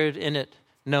be heard in it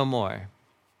no more.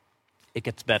 It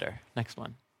gets better. Next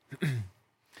one.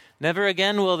 Never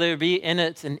again will there be in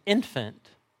it an infant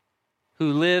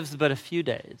who lives but a few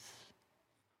days,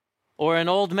 or an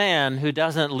old man who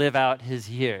doesn't live out his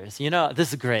years. You know, this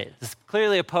is great. This is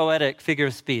clearly a poetic figure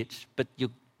of speech, but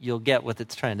you'll get what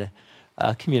it's trying to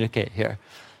communicate here.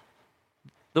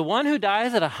 The one who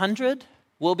dies at 100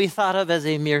 will be thought of as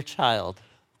a mere child.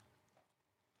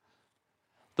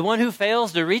 The one who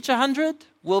fails to reach 100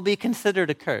 will be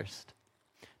considered accursed.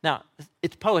 Now,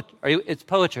 it's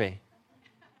poetry.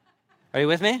 Are you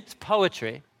with me? It's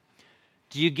poetry.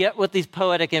 Do you get what these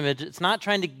poetic images, it's not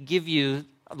trying to give you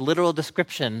a literal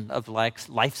description of like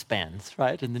lifespans,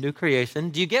 right, in the new creation.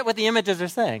 Do you get what the images are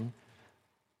saying?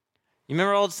 You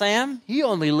remember old Sam? He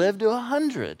only lived to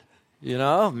 100.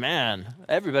 Man,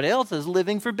 everybody else is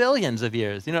living for billions of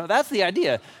years. That's the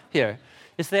idea here.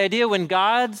 It's the idea when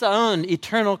God's own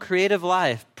eternal creative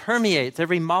life permeates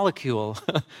every molecule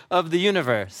of the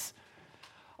universe.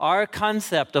 Our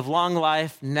concept of long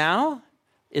life now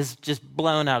is just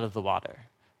blown out of the water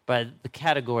by the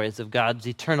categories of God's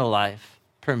eternal life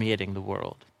permeating the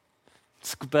world.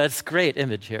 But it's a great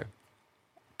image here.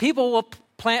 People will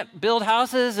build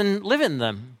houses and live in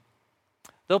them.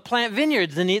 They'll plant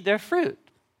vineyards and eat their fruit.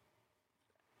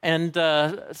 And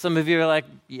some of you are like,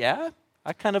 yeah,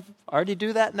 I kind of already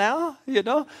do that now,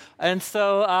 And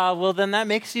so, then that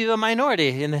makes you a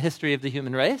minority in the history of the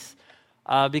human race,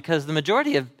 because the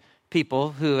majority of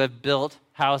people who have built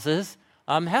houses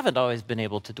haven't always been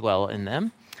able to dwell in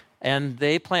them. And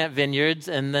they plant vineyards,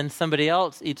 and then somebody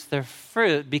else eats their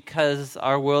fruit, because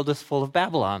our world is full of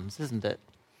Babylons, isn't it?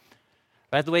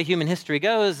 Right? The way human history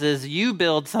goes is you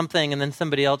build something, and then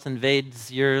somebody else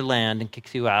invades your land and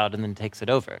kicks you out and then takes it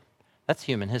over. That's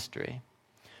human history.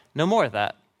 No more of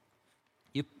that.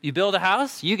 You build a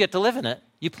house, you get to live in it.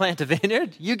 You plant a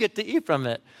vineyard, you get to eat from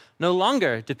it. No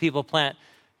longer do people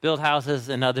build houses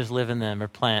and others live in them, or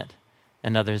plant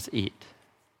and others eat.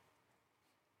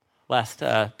 Last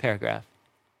paragraph.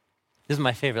 This is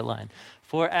my favorite line.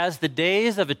 For as the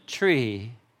days of a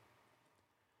tree,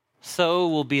 so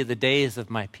will be the days of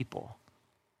my people.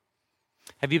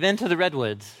 Have you been to the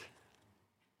redwoods?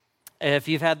 If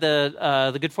you've had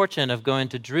the good fortune of going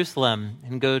to Jerusalem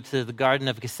and go to the Garden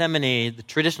of Gethsemane, the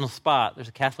traditional spot, there's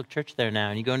a Catholic church there now,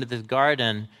 and you go into this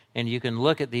garden and you can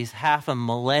look at these half a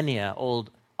millennia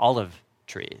old olive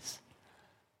trees.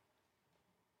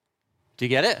 Do you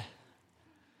get it?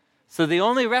 So the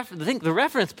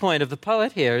reference point of the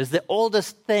poet here is the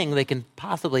oldest thing they can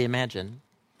possibly imagine,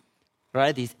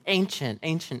 right? These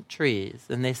ancient trees,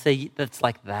 and they say that's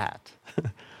like that.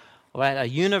 Right? A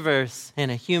universe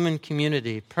and a human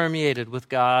community permeated with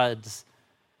God's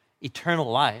eternal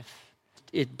life.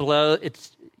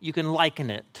 You can liken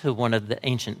it to one of the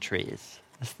ancient trees.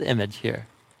 That's the image here.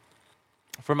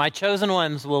 For my chosen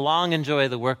ones will long enjoy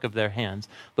the work of their hands.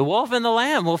 The wolf and the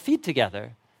lamb will feed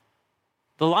together.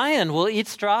 The lion will eat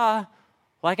straw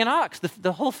like an ox.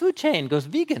 The whole food chain goes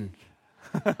vegan.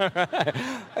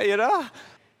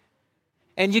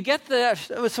 And you get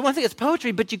so one thing, it's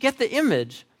poetry, but you get the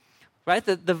image. Right?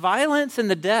 The violence and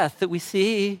the death that we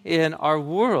see in our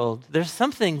world, there's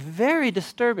something very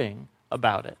disturbing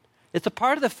about it. It's a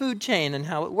part of the food chain and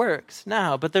how it works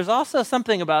now, but there's also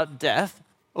something about death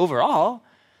overall,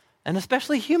 and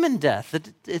especially human death,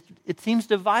 that it seems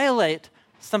to violate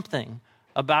something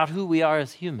about who we are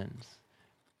as humans.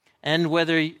 And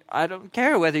I don't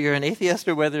care whether you're an atheist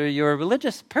or whether you're a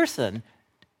religious person,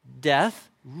 death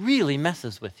really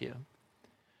messes with you.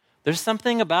 There's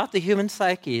something about the human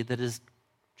psyche that is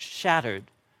shattered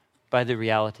by the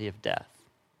reality of death.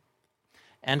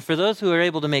 And for those who are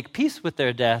able to make peace with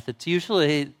their death,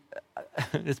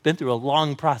 it's been through a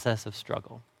long process of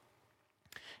struggle.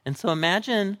 And so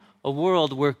imagine a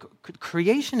world where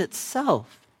creation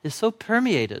itself is so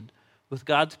permeated with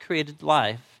God's created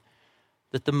life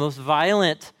that the most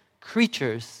violent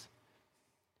creatures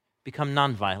become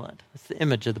nonviolent. That's the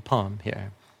image of the poem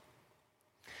here.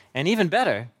 And even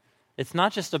better, it's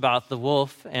not just about the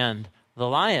wolf and the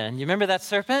lion. You remember that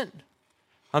serpent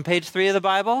on page 3 of the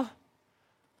Bible?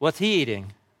 What's he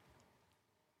eating?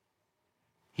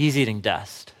 He's eating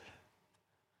dust.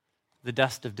 The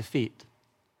dust of defeat.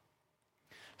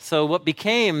 So what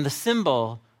became the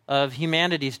symbol of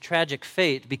humanity's tragic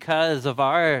fate because of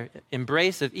our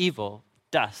embrace of evil,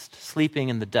 dust, sleeping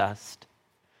in the dust.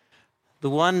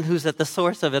 The one who's at the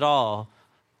source of it all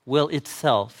will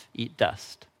itself eat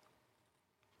dust.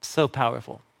 So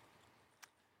powerful.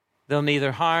 They'll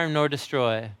neither harm nor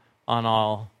destroy on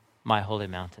all my holy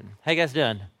mountain. How you guys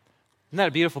doing? Isn't that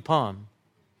a beautiful poem?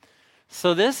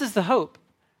 So this is the hope.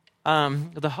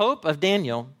 The hope of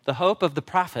Daniel, the hope of the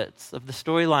prophets, of the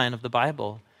storyline of the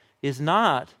Bible, is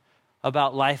not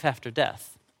about life after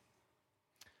death,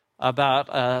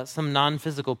 about some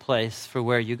non-physical place for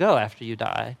where you go after you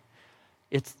die.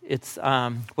 It's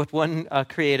what one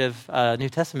creative New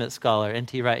Testament scholar,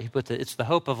 N.T. Wright, he puts it, it's the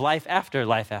hope of life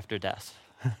after death,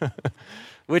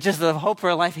 which is the hope for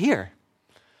a life here,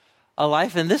 a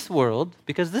life in this world,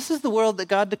 because this is the world that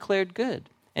God declared good.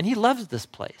 And he loves this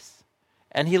place.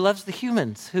 And he loves the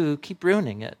humans who keep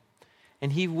ruining it.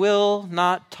 And he will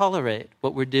not tolerate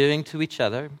what we're doing to each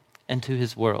other and to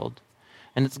his world.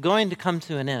 And it's going to come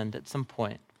to an end at some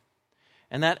point.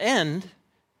 And that end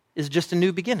is just a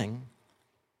new beginning.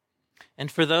 And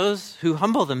for those who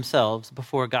humble themselves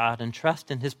before God and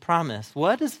trust in his promise,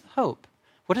 what is the hope?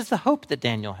 What is the hope that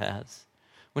Daniel has?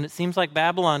 when it seems like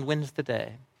Babylon wins the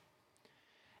day.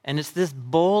 And it's this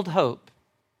bold hope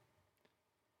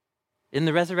in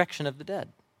the resurrection of the dead.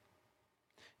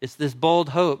 It's this bold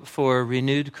hope for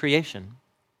renewed creation.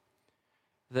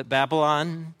 That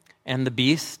Babylon and the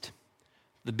beast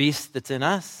that's in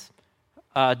us,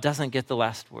 doesn't get the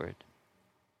last word.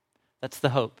 That's the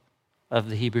hope of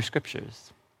the Hebrew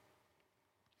Scriptures.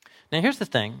 Now here's the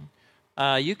thing.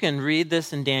 You can read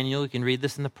this in Daniel, you can read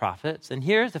this in the prophets, and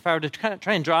here's, if I were to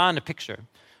try and draw on a picture,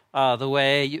 the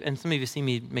way, and some of you see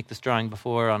me make this drawing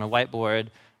before on a whiteboard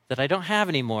that I don't have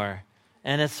anymore,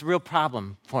 and it's a real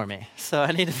problem for me. So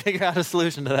I need to figure out a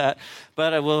solution to that,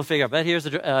 but I will figure out. But here's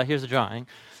a drawing.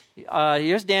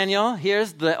 Here's Daniel.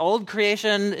 Here's the old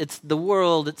creation. It's the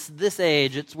world. It's this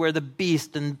age. It's where the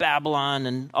beast and Babylon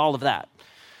and all of that.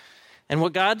 And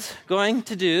what God's going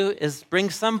to do is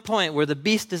bring some point where the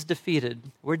beast is defeated,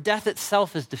 where death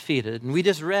itself is defeated. And we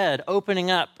just read opening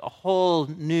up a whole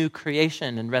new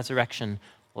creation and resurrection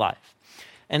life.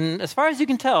 And as far as you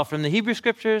can tell from the Hebrew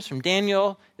Scriptures, from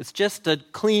Daniel, it's just a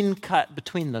clean cut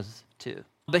between those two.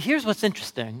 But here's what's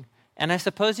interesting. And I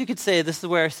suppose you could say this is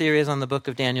where our series on the book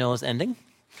of Daniel is ending.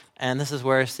 And this is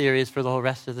where our series for the whole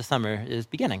rest of the summer is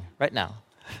beginning right now.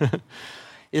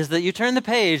 Is that you turn the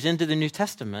page into the New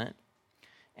Testament,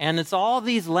 and it's all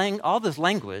this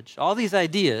language, all these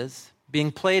ideas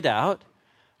being played out,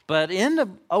 but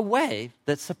in a way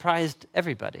that surprised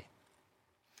everybody.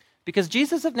 Because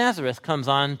Jesus of Nazareth comes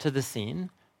on to the scene,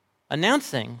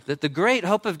 announcing that the great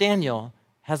hope of Daniel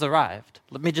has arrived.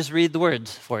 Let me just read the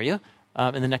words for you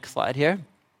in the next slide here.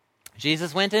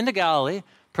 Jesus went into Galilee,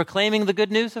 proclaiming the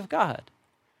good news of God.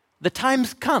 The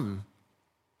time's come,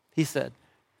 he said.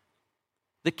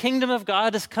 The kingdom of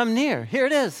God has come near. Here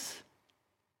it is.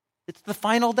 It's the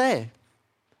final day.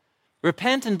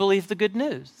 Repent and believe the good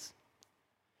news.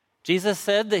 Jesus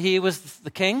said that he was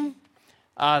the king,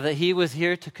 that he was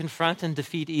here to confront and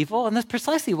defeat evil, and that's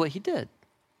precisely what he did.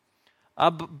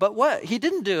 But what he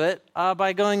didn't do it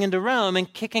by going into Rome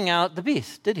and kicking out the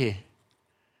beast, did he?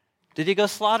 Did he go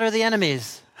slaughter the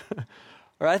enemies,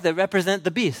 right, that represent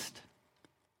the beast?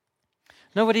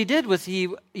 No, what he did was he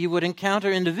would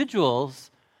encounter individuals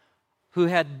who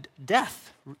had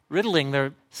death riddling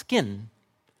their skin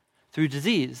through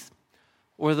disease,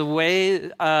 or the way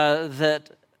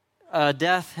that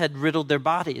death had riddled their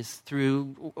bodies through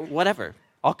whatever,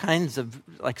 all kinds of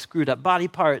like screwed up body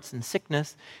parts and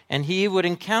sickness, and he would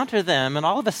encounter them, and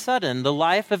all of a sudden the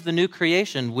life of the new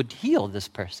creation would heal this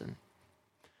person.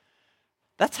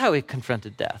 That's how he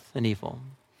confronted death and evil.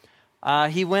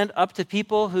 He went up to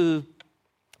people who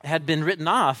had been written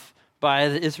off by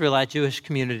the Israelite Jewish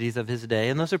communities of his day,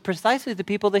 and those are precisely the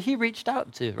people that he reached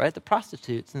out to, right? The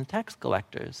prostitutes and tax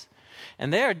collectors.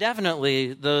 And they are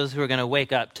definitely those who are going to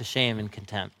wake up to shame and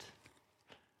contempt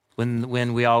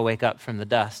when we all wake up from the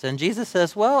dust. And Jesus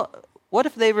says, well, what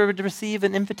if they were to receive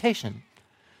an invitation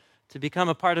to become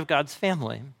a part of God's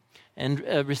family and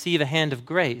receive a hand of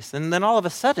grace? And then all of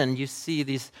a sudden you see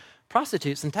these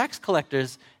prostitutes and tax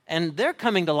collectors, and they're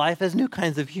coming to life as new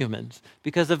kinds of humans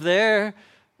because of their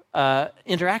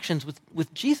interactions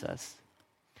with Jesus.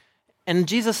 And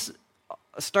Jesus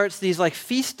starts these like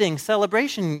feasting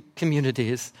celebration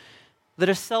communities that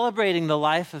are celebrating the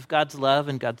life of God's love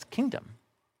and God's kingdom.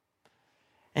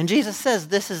 And Jesus says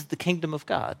this is the kingdom of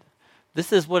God.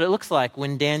 This is what it looks like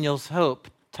when Daniel's hope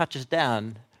touches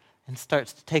down and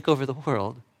starts to take over the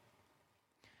world.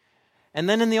 And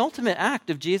then in the ultimate act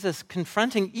of Jesus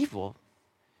confronting evil,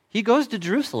 he goes to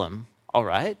Jerusalem, all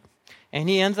right, and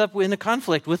he ends up in a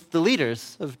conflict with the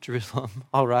leaders of Jerusalem,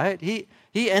 all right?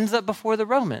 He ends up before the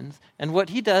Romans, and what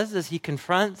he does is he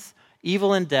confronts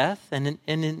evil and death, and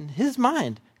in his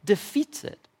mind defeats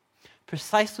it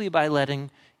precisely by letting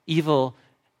evil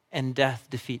and death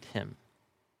defeat him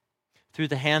through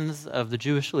the hands of the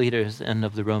Jewish leaders and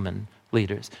of the Roman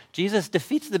leaders. Jesus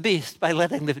defeats the beast by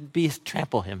letting the beast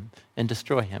trample him and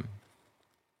destroy him.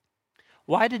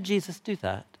 Why did Jesus do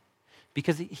that?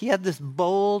 Because he had this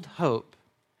bold hope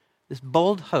that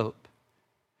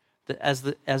as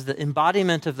the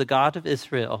embodiment of the God of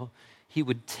Israel, he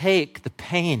would take the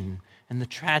pain and the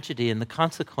tragedy and the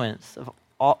consequence of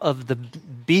all of the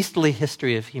beastly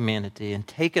history of humanity and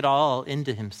take it all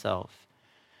into himself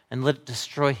and let it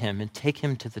destroy him and take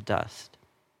him to the dust.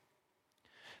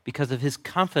 Because of his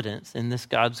confidence in this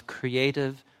God's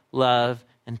creative love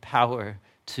and power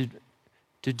to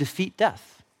defeat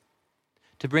death,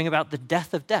 to bring about the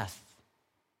death of death,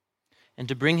 and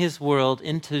to bring his world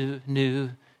into new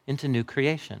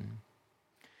creation.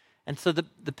 And so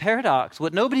the paradox,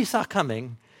 what nobody saw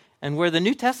coming, and where the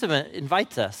New Testament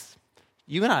invites us,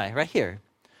 you and I, right here,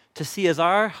 to see as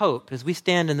our hope, as we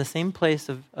stand in the same place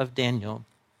of Daniel,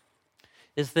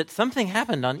 is that something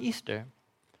happened on Easter.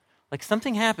 Like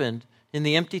something happened in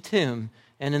the empty tomb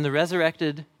and in the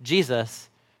resurrected Jesus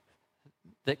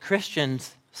that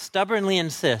Christians stubbornly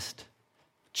insist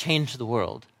changed the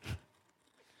world.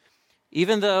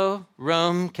 Even though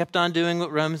Rome kept on doing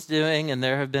what Rome's doing, and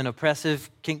there have been oppressive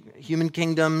human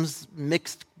kingdoms,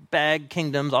 mixed bag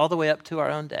kingdoms, all the way up to our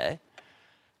own day,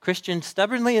 Christians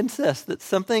stubbornly insist that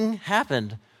something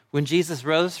happened when Jesus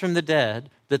rose from the dead,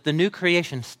 that the new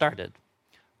creation started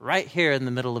right here in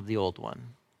the middle of the old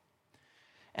one.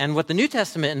 And what the New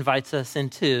Testament invites us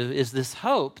into is this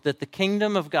hope that the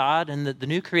kingdom of God and the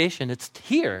new creation, it's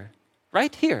here,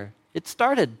 right here. It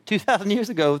started 2,000 years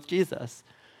ago with Jesus.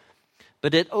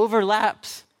 But it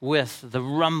overlaps with the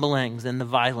rumblings and the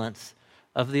violence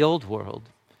of the old world.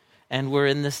 And we're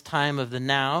in this time of the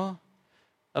now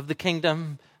of the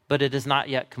kingdom, but it is not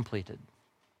yet completed.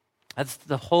 That's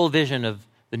the whole vision of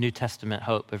the New Testament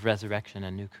hope of resurrection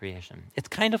and new creation. It's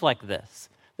kind of like this.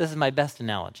 This is my best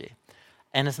analogy.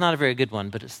 And it's not a very good one,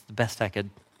 but it's the best I could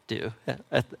do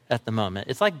at the moment.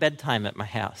 It's like bedtime at my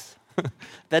house.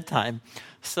 Bedtime.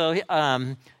 So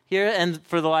here, and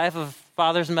for the life of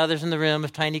fathers and mothers in the room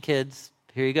of tiny kids,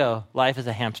 here you go. Life is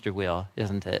a hamster wheel,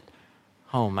 isn't it?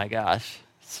 Oh my gosh.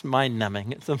 It's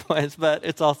mind-numbing at some points, but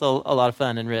it's also a lot of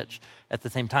fun and rich at the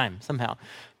same time, somehow.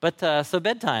 But so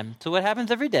bedtime. So what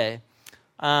happens every day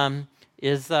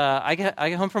is I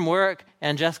get home from work,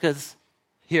 and Jessica's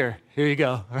here you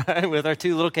go, right, with our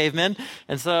two little cavemen.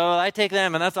 And so I take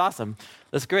them, and that's awesome.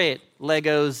 That's great.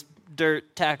 Legos,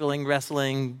 dirt, tackling,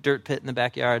 wrestling, dirt pit in the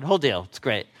backyard, whole deal. It's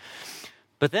great.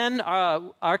 But then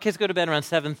our kids go to bed around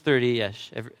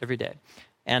 7:30-ish every day.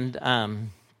 And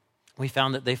we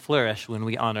found that they flourish when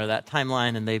we honor that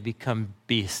timeline, and they become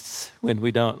beasts when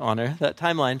we don't honor that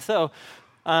timeline. So,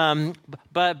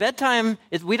 but bedtime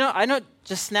is I don't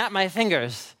just snap my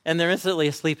fingers and they're instantly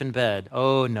asleep in bed.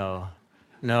 Oh no.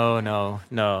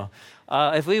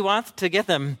 If we want to get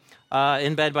them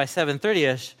in bed by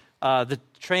 7:30-ish, the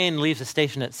train leaves the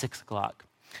station at 6 o'clock.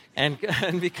 And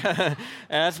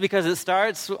that's because it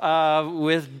starts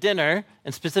with dinner,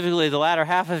 and specifically the latter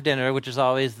half of dinner, which is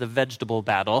always the vegetable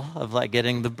battle of like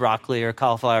getting the broccoli or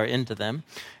cauliflower into them.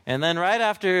 And then right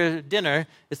after dinner,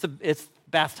 it's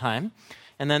bath time.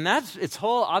 And then that's its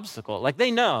whole obstacle. Like they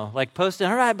know, like posting,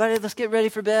 all right, buddy, let's get ready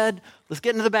for bed. Let's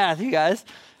get into the bath, you guys.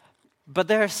 But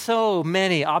there are so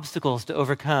many obstacles to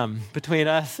overcome between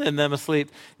us and them asleep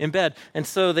in bed. And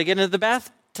so they get into the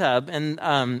bathtub,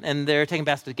 and they're taking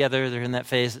baths together. They're in that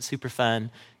phase. It's super fun,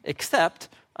 except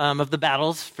of the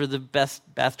battles for the best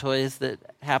bath toys that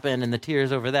happen and the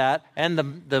tears over that, and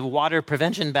the water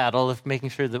prevention battle of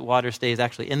making sure that water stays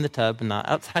actually in the tub and not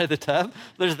outside the tub.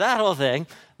 There's that whole thing.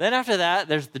 Then after that,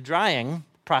 there's the drying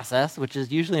process, which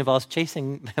usually involves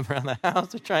chasing them around the house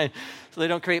to try so they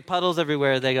don't create puddles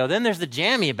everywhere they go. Then there's the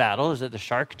jammy battle. Is it the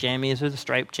shark jammies or the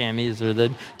striped jammies or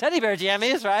the teddy bear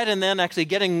jammies, right? And then actually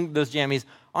getting those jammies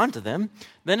onto them.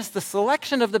 Then it's the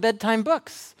selection of the bedtime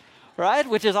books, right?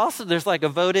 Which is also, there's like a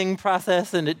voting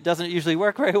process, and it doesn't usually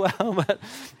work very well. But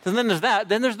so then there's that.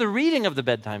 Then there's the reading of the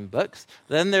bedtime books.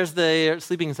 Then there's the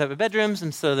sleeping in separate bedrooms.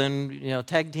 And so then,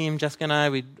 tag team, Jessica and I,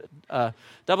 we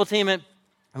double team it.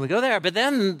 And we go there, but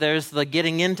then there's the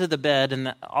getting into the bed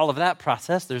and all of that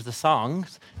process. There's the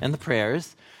songs and the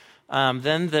prayers.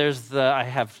 Then there's I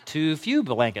have too few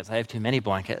blankets. I have too many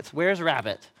blankets. Where's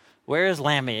Rabbit? Where's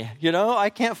Lammy? I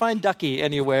can't find Ducky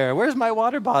anywhere. Where's my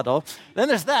water bottle? Then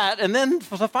there's that. And then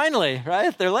so finally,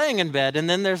 right, they're laying in bed. And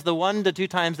then there's the 1 to 2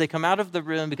 times they come out of the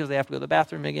room because they have to go to the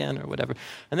bathroom again or whatever.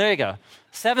 And there you go.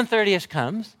 7:30-ish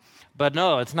comes. But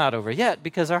no, it's not over yet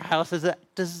because our house is a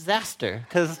disaster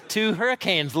because 2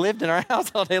 hurricanes lived in our house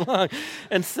all day long.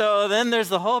 And so then there's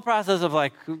the whole process of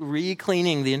like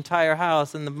re-cleaning the entire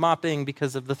house and the mopping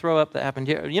because of the throw up that happened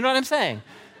here. You know what I'm saying?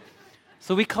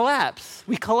 So we collapse.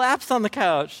 We collapse on the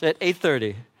couch at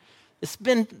 8:30. It's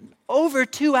been over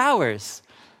 2 hours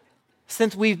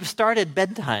since we've started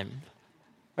bedtime.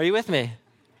 Are you with me?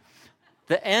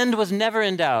 The end was never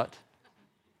in doubt.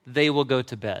 They will go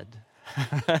to bed.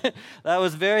 That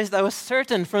was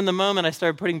certain from the moment I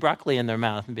started putting broccoli in their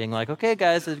mouth and being like, okay,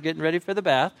 guys, they're getting ready for the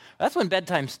bath. That's when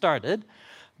bedtime started.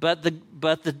 But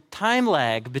the time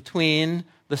lag between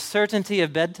the certainty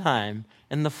of bedtime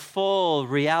and the full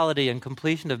reality and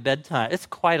completion of bedtime, it's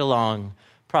quite a long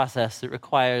process that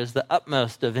requires the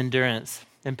utmost of endurance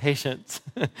and patience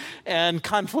and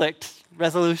conflict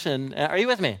resolution. Are you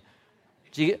with me?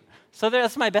 So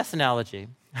that's my best analogy.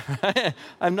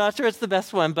 I'm not sure it's the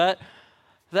best one, but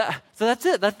so that's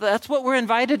it. That's what we're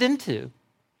invited into.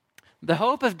 The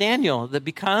hope of Daniel that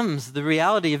becomes the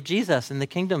reality of Jesus and the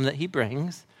kingdom that he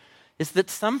brings is that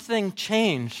something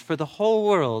changed for the whole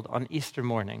world on Easter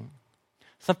morning.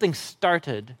 Something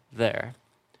started there.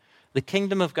 The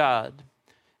kingdom of God,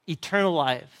 eternal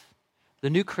life, the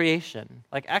new creation,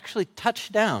 actually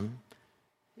touched down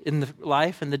in the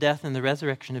life and the death and the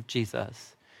resurrection of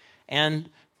Jesus. And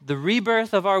the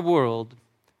rebirth of our world,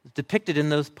 depicted in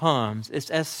those poems,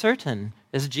 is as certain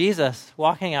as Jesus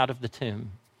walking out of the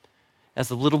tomb, as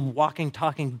a little walking,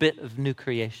 talking bit of new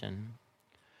creation.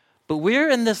 But we're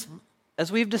in this,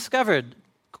 as we've discovered,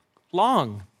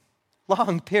 long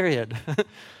period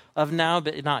of now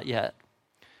but not yet.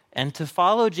 And to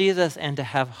follow Jesus and to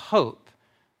have hope,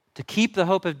 to keep the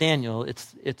hope of Daniel,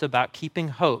 it's about keeping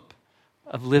hope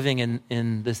of living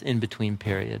in this in-between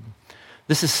period.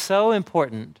 This is so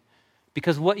important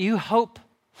because what you hope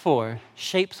for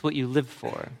shapes what you live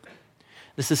for.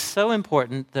 This is so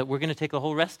important that we're going to take the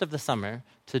whole rest of the summer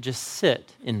to just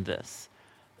sit in this.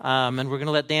 And we're going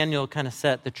to let Daniel kind of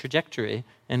set the trajectory,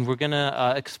 and we're going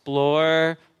to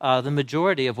explore the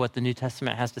majority of what the New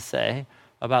Testament has to say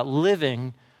about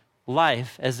living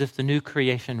life as if the new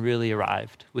creation really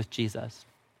arrived with Jesus.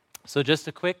 So just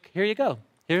a quick, here you go.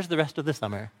 Here's the rest of the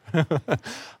summer.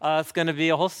 It's going to be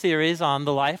a whole series on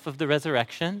the life of the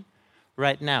resurrection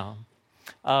right now.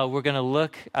 We're going to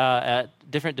look at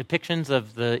different depictions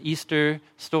of the Easter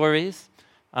stories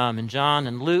in John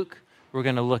and Luke. We're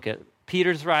going to look at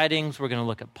Peter's writings. We're going to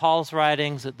look at Paul's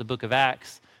writings at the book of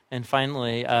Acts. And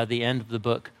finally, the end of the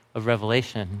book of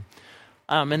Revelation.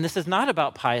 And this is not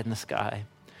about pie in the sky.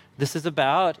 This is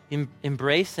about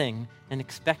embracing and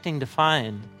expecting to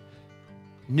find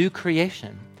new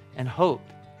creation and hope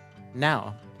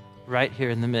now, right here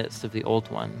in the midst of the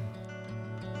old one.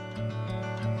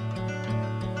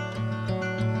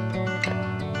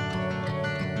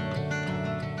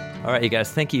 All right, you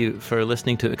guys, thank you for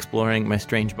listening to Exploring My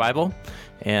Strange Bible,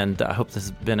 and I hope this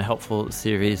has been a helpful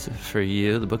series for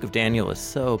you. The book of Daniel is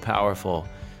so powerful,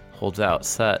 holds out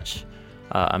such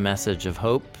a message of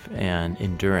hope and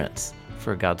endurance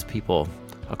for God's people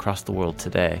across the world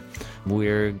today.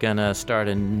 We're going to start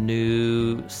a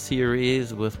new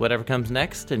series with whatever comes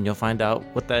next, and you'll find out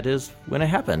what that is when it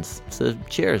happens. So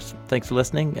cheers. Thanks for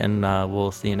listening, and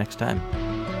we'll see you next time.